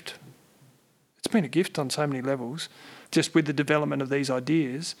gift. It's been a gift on so many levels, just with the development of these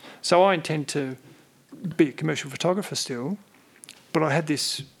ideas. So I intend to be a commercial photographer still, but I had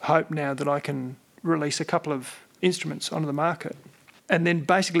this hope now that I can release a couple of instruments onto the market and then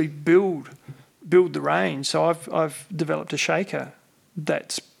basically build the range. So I've developed a shaker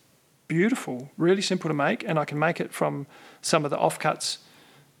that's beautiful, really simple to make, and I can make it from some of the offcuts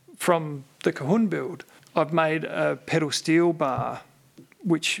from the Cahun build. I've made a pedal steel bar,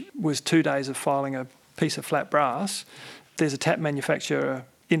 which was 2 days of filing a piece of flat brass. There's a tap manufacturer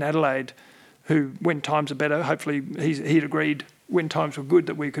in Adelaide who, when times are better, hopefully he'd agreed when times were good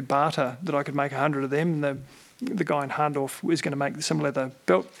that we could barter, that I could make 100 of them. And the guy in Harndorf was going to make some leather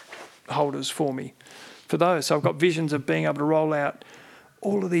belt holders for me for those. So I've got visions of being able to roll out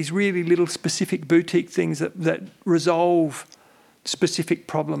all of these really little specific boutique things that resolve specific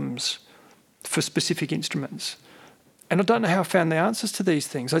problems for specific instruments. And I don't know how I found the answers to these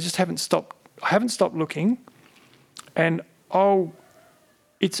things. I just haven't stopped looking. And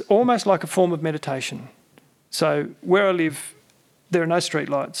it's almost like a form of meditation. So where I live, there are no street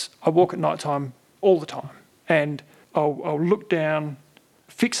lights. I walk at night time all the time. And I'll look down,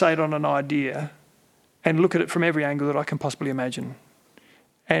 fixate on an idea, and look at it from every angle that I can possibly imagine.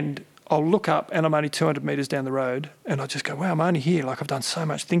 And I'll look up and I'm only 200 metres down the road and I just go, wow, I'm only here. Like, I've done so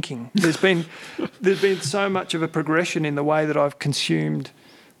much thinking. There's been so much of a progression in the way that I've consumed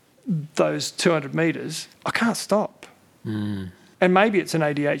those 200 metres. I can't stop. And maybe it's an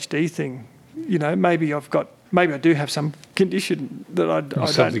ADHD thing. You know, maybe I do have some condition that I don't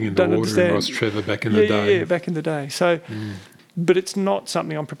understand. Something in the water in Ross Trevor back in the day. Yeah, back in the day. So, but it's not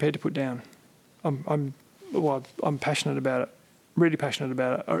something I'm prepared to put down. I'm passionate about it. Really passionate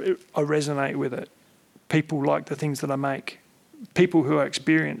about it. I resonate with it. People like the things that I make. People who are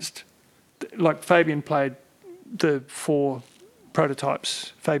experienced. Like Fabian played the 4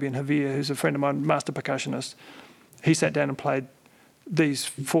 prototypes. Fabian Javier, who's a friend of mine, master percussionist, he sat down and played these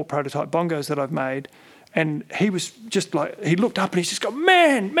 4 prototype bongos that I've made. And he was just like, he looked up and he's just going,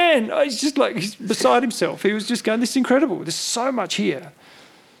 man, he's just like, he's beside himself. He was just going, this is incredible. There's so much here.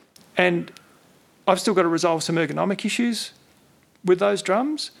 And I've still got to resolve some ergonomic issues with those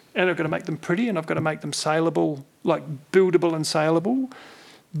drums, and I've got to make them pretty, and I've got to make them saleable, like buildable and saleable.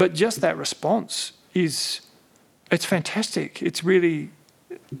 But just that response it's fantastic. It's really,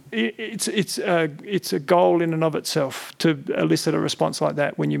 it's a goal in and of itself to elicit a response like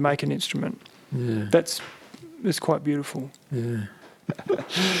that when you make an instrument. Yeah. It's quite beautiful. Yeah.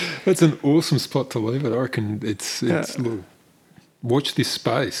 That's an awesome spot to leave it. I reckon it's look, watch this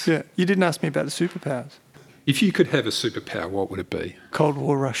space. Yeah. You didn't ask me about the superpowers. If you could have a superpower, what would it be? Cold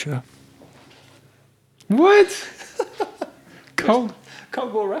War Russia. What? Cold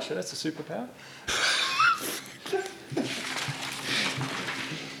War Russia, that's a superpower.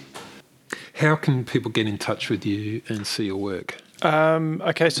 How can people get in touch with you and see your work?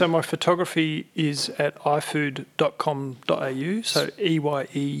 Okay, so my photography is at ifood.com.au, so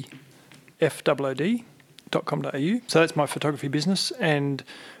EYEFOOD.com.au. So that's my photography business, and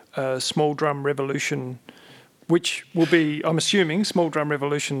Small Drum Revolution, which will be, I'm assuming,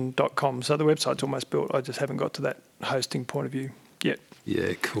 smalldrumrevolution.com. So the website's almost built. I just haven't got to that hosting point of view yet.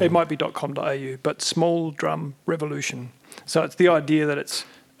 Yeah, cool. It might be .com.au, but Small Drum Revolution. So it's the idea that it's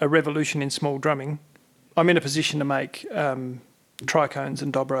a revolution in small drumming. I'm in a position to make tricones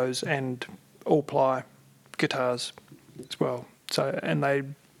and dobros and all-ply guitars as well. So, and they,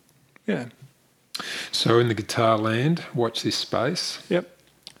 yeah. So in the guitar land, watch this space. Yep.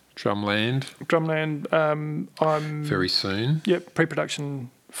 Drumland, I'm... Very soon. Yep, pre-production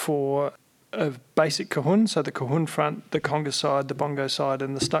for a basic Cahun, so the Cahun front, the conga side, the bongo side,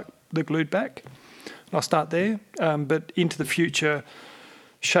 and the glued back. I'll start there, but into the future,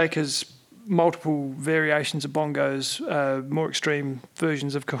 shakers, multiple variations of bongos, more extreme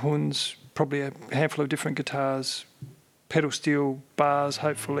versions of Cahuns, probably a handful of different guitars, pedal steel bars,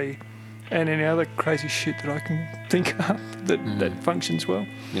 hopefully, and any other crazy shit that I can think of that functions well.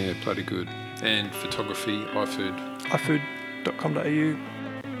 Yeah, bloody good. And photography, iFood. iFood.com.au.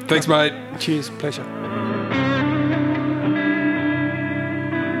 Thanks, mate. Cheers, pleasure.